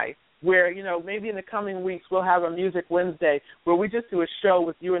and I where, maybe in the coming weeks we'll have a Music Wednesday where we just do a show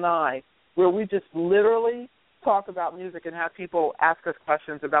with you and I where we just literally talk about music and have people ask us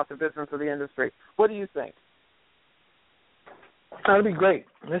questions about the business of the industry. What do you think? That'd be great.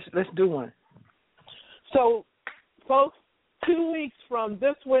 Let's do one. So, folks, 2 weeks from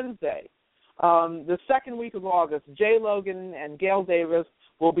this Wednesday, the second week of August, Jay Logan and Gail Davis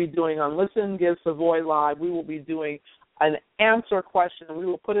will be doing on Listen, Give Savoy Live. We will be doing an answer question, and we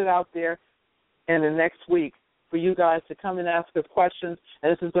will put it out there in the next week for you guys to come and ask us questions.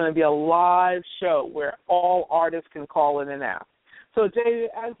 And this is going to be a live show where all artists can call in and ask. So, Jay,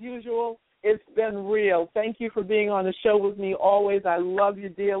 as usual, it's been real. Thank you for being on the show with me always. I love you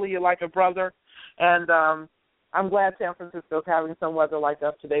dearly. You're like a brother. And I'm glad San Francisco's having some weather like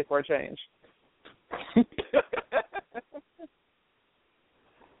us today for a change.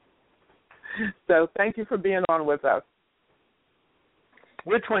 So thank you for being on with us.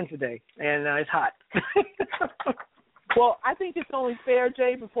 We're twins today, and it's hot. Well, I think it's only fair,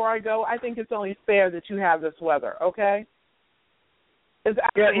 Jay, before I go, I think it's only fair that you have this weather, okay?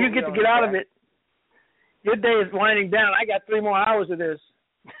 Yeah, you get to get out of it. Your day is winding down. I got 3 more hours of this.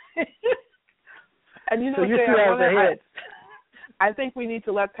 And so you're 2 hours ahead. I think we need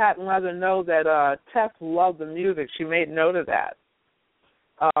to let Patent Leather know that Tess loved the music. She made note of that.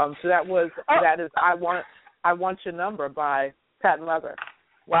 So that is I Want Your Number by Patent Leather.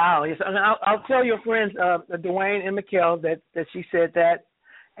 Wow. Yes, and I'll tell your friends, Dwayne and Mikkel, that she said that.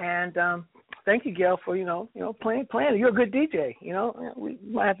 And thank you, Gail, for playing. You're a good DJ. We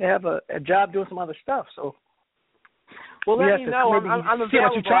might have to have a job doing some other stuff. So well, let me know. I'm available. See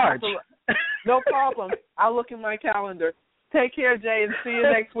what you charge. No problem. I'll look in my calendar. Take care, Jay, and see you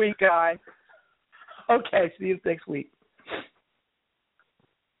next week, guy. Okay, see you next week.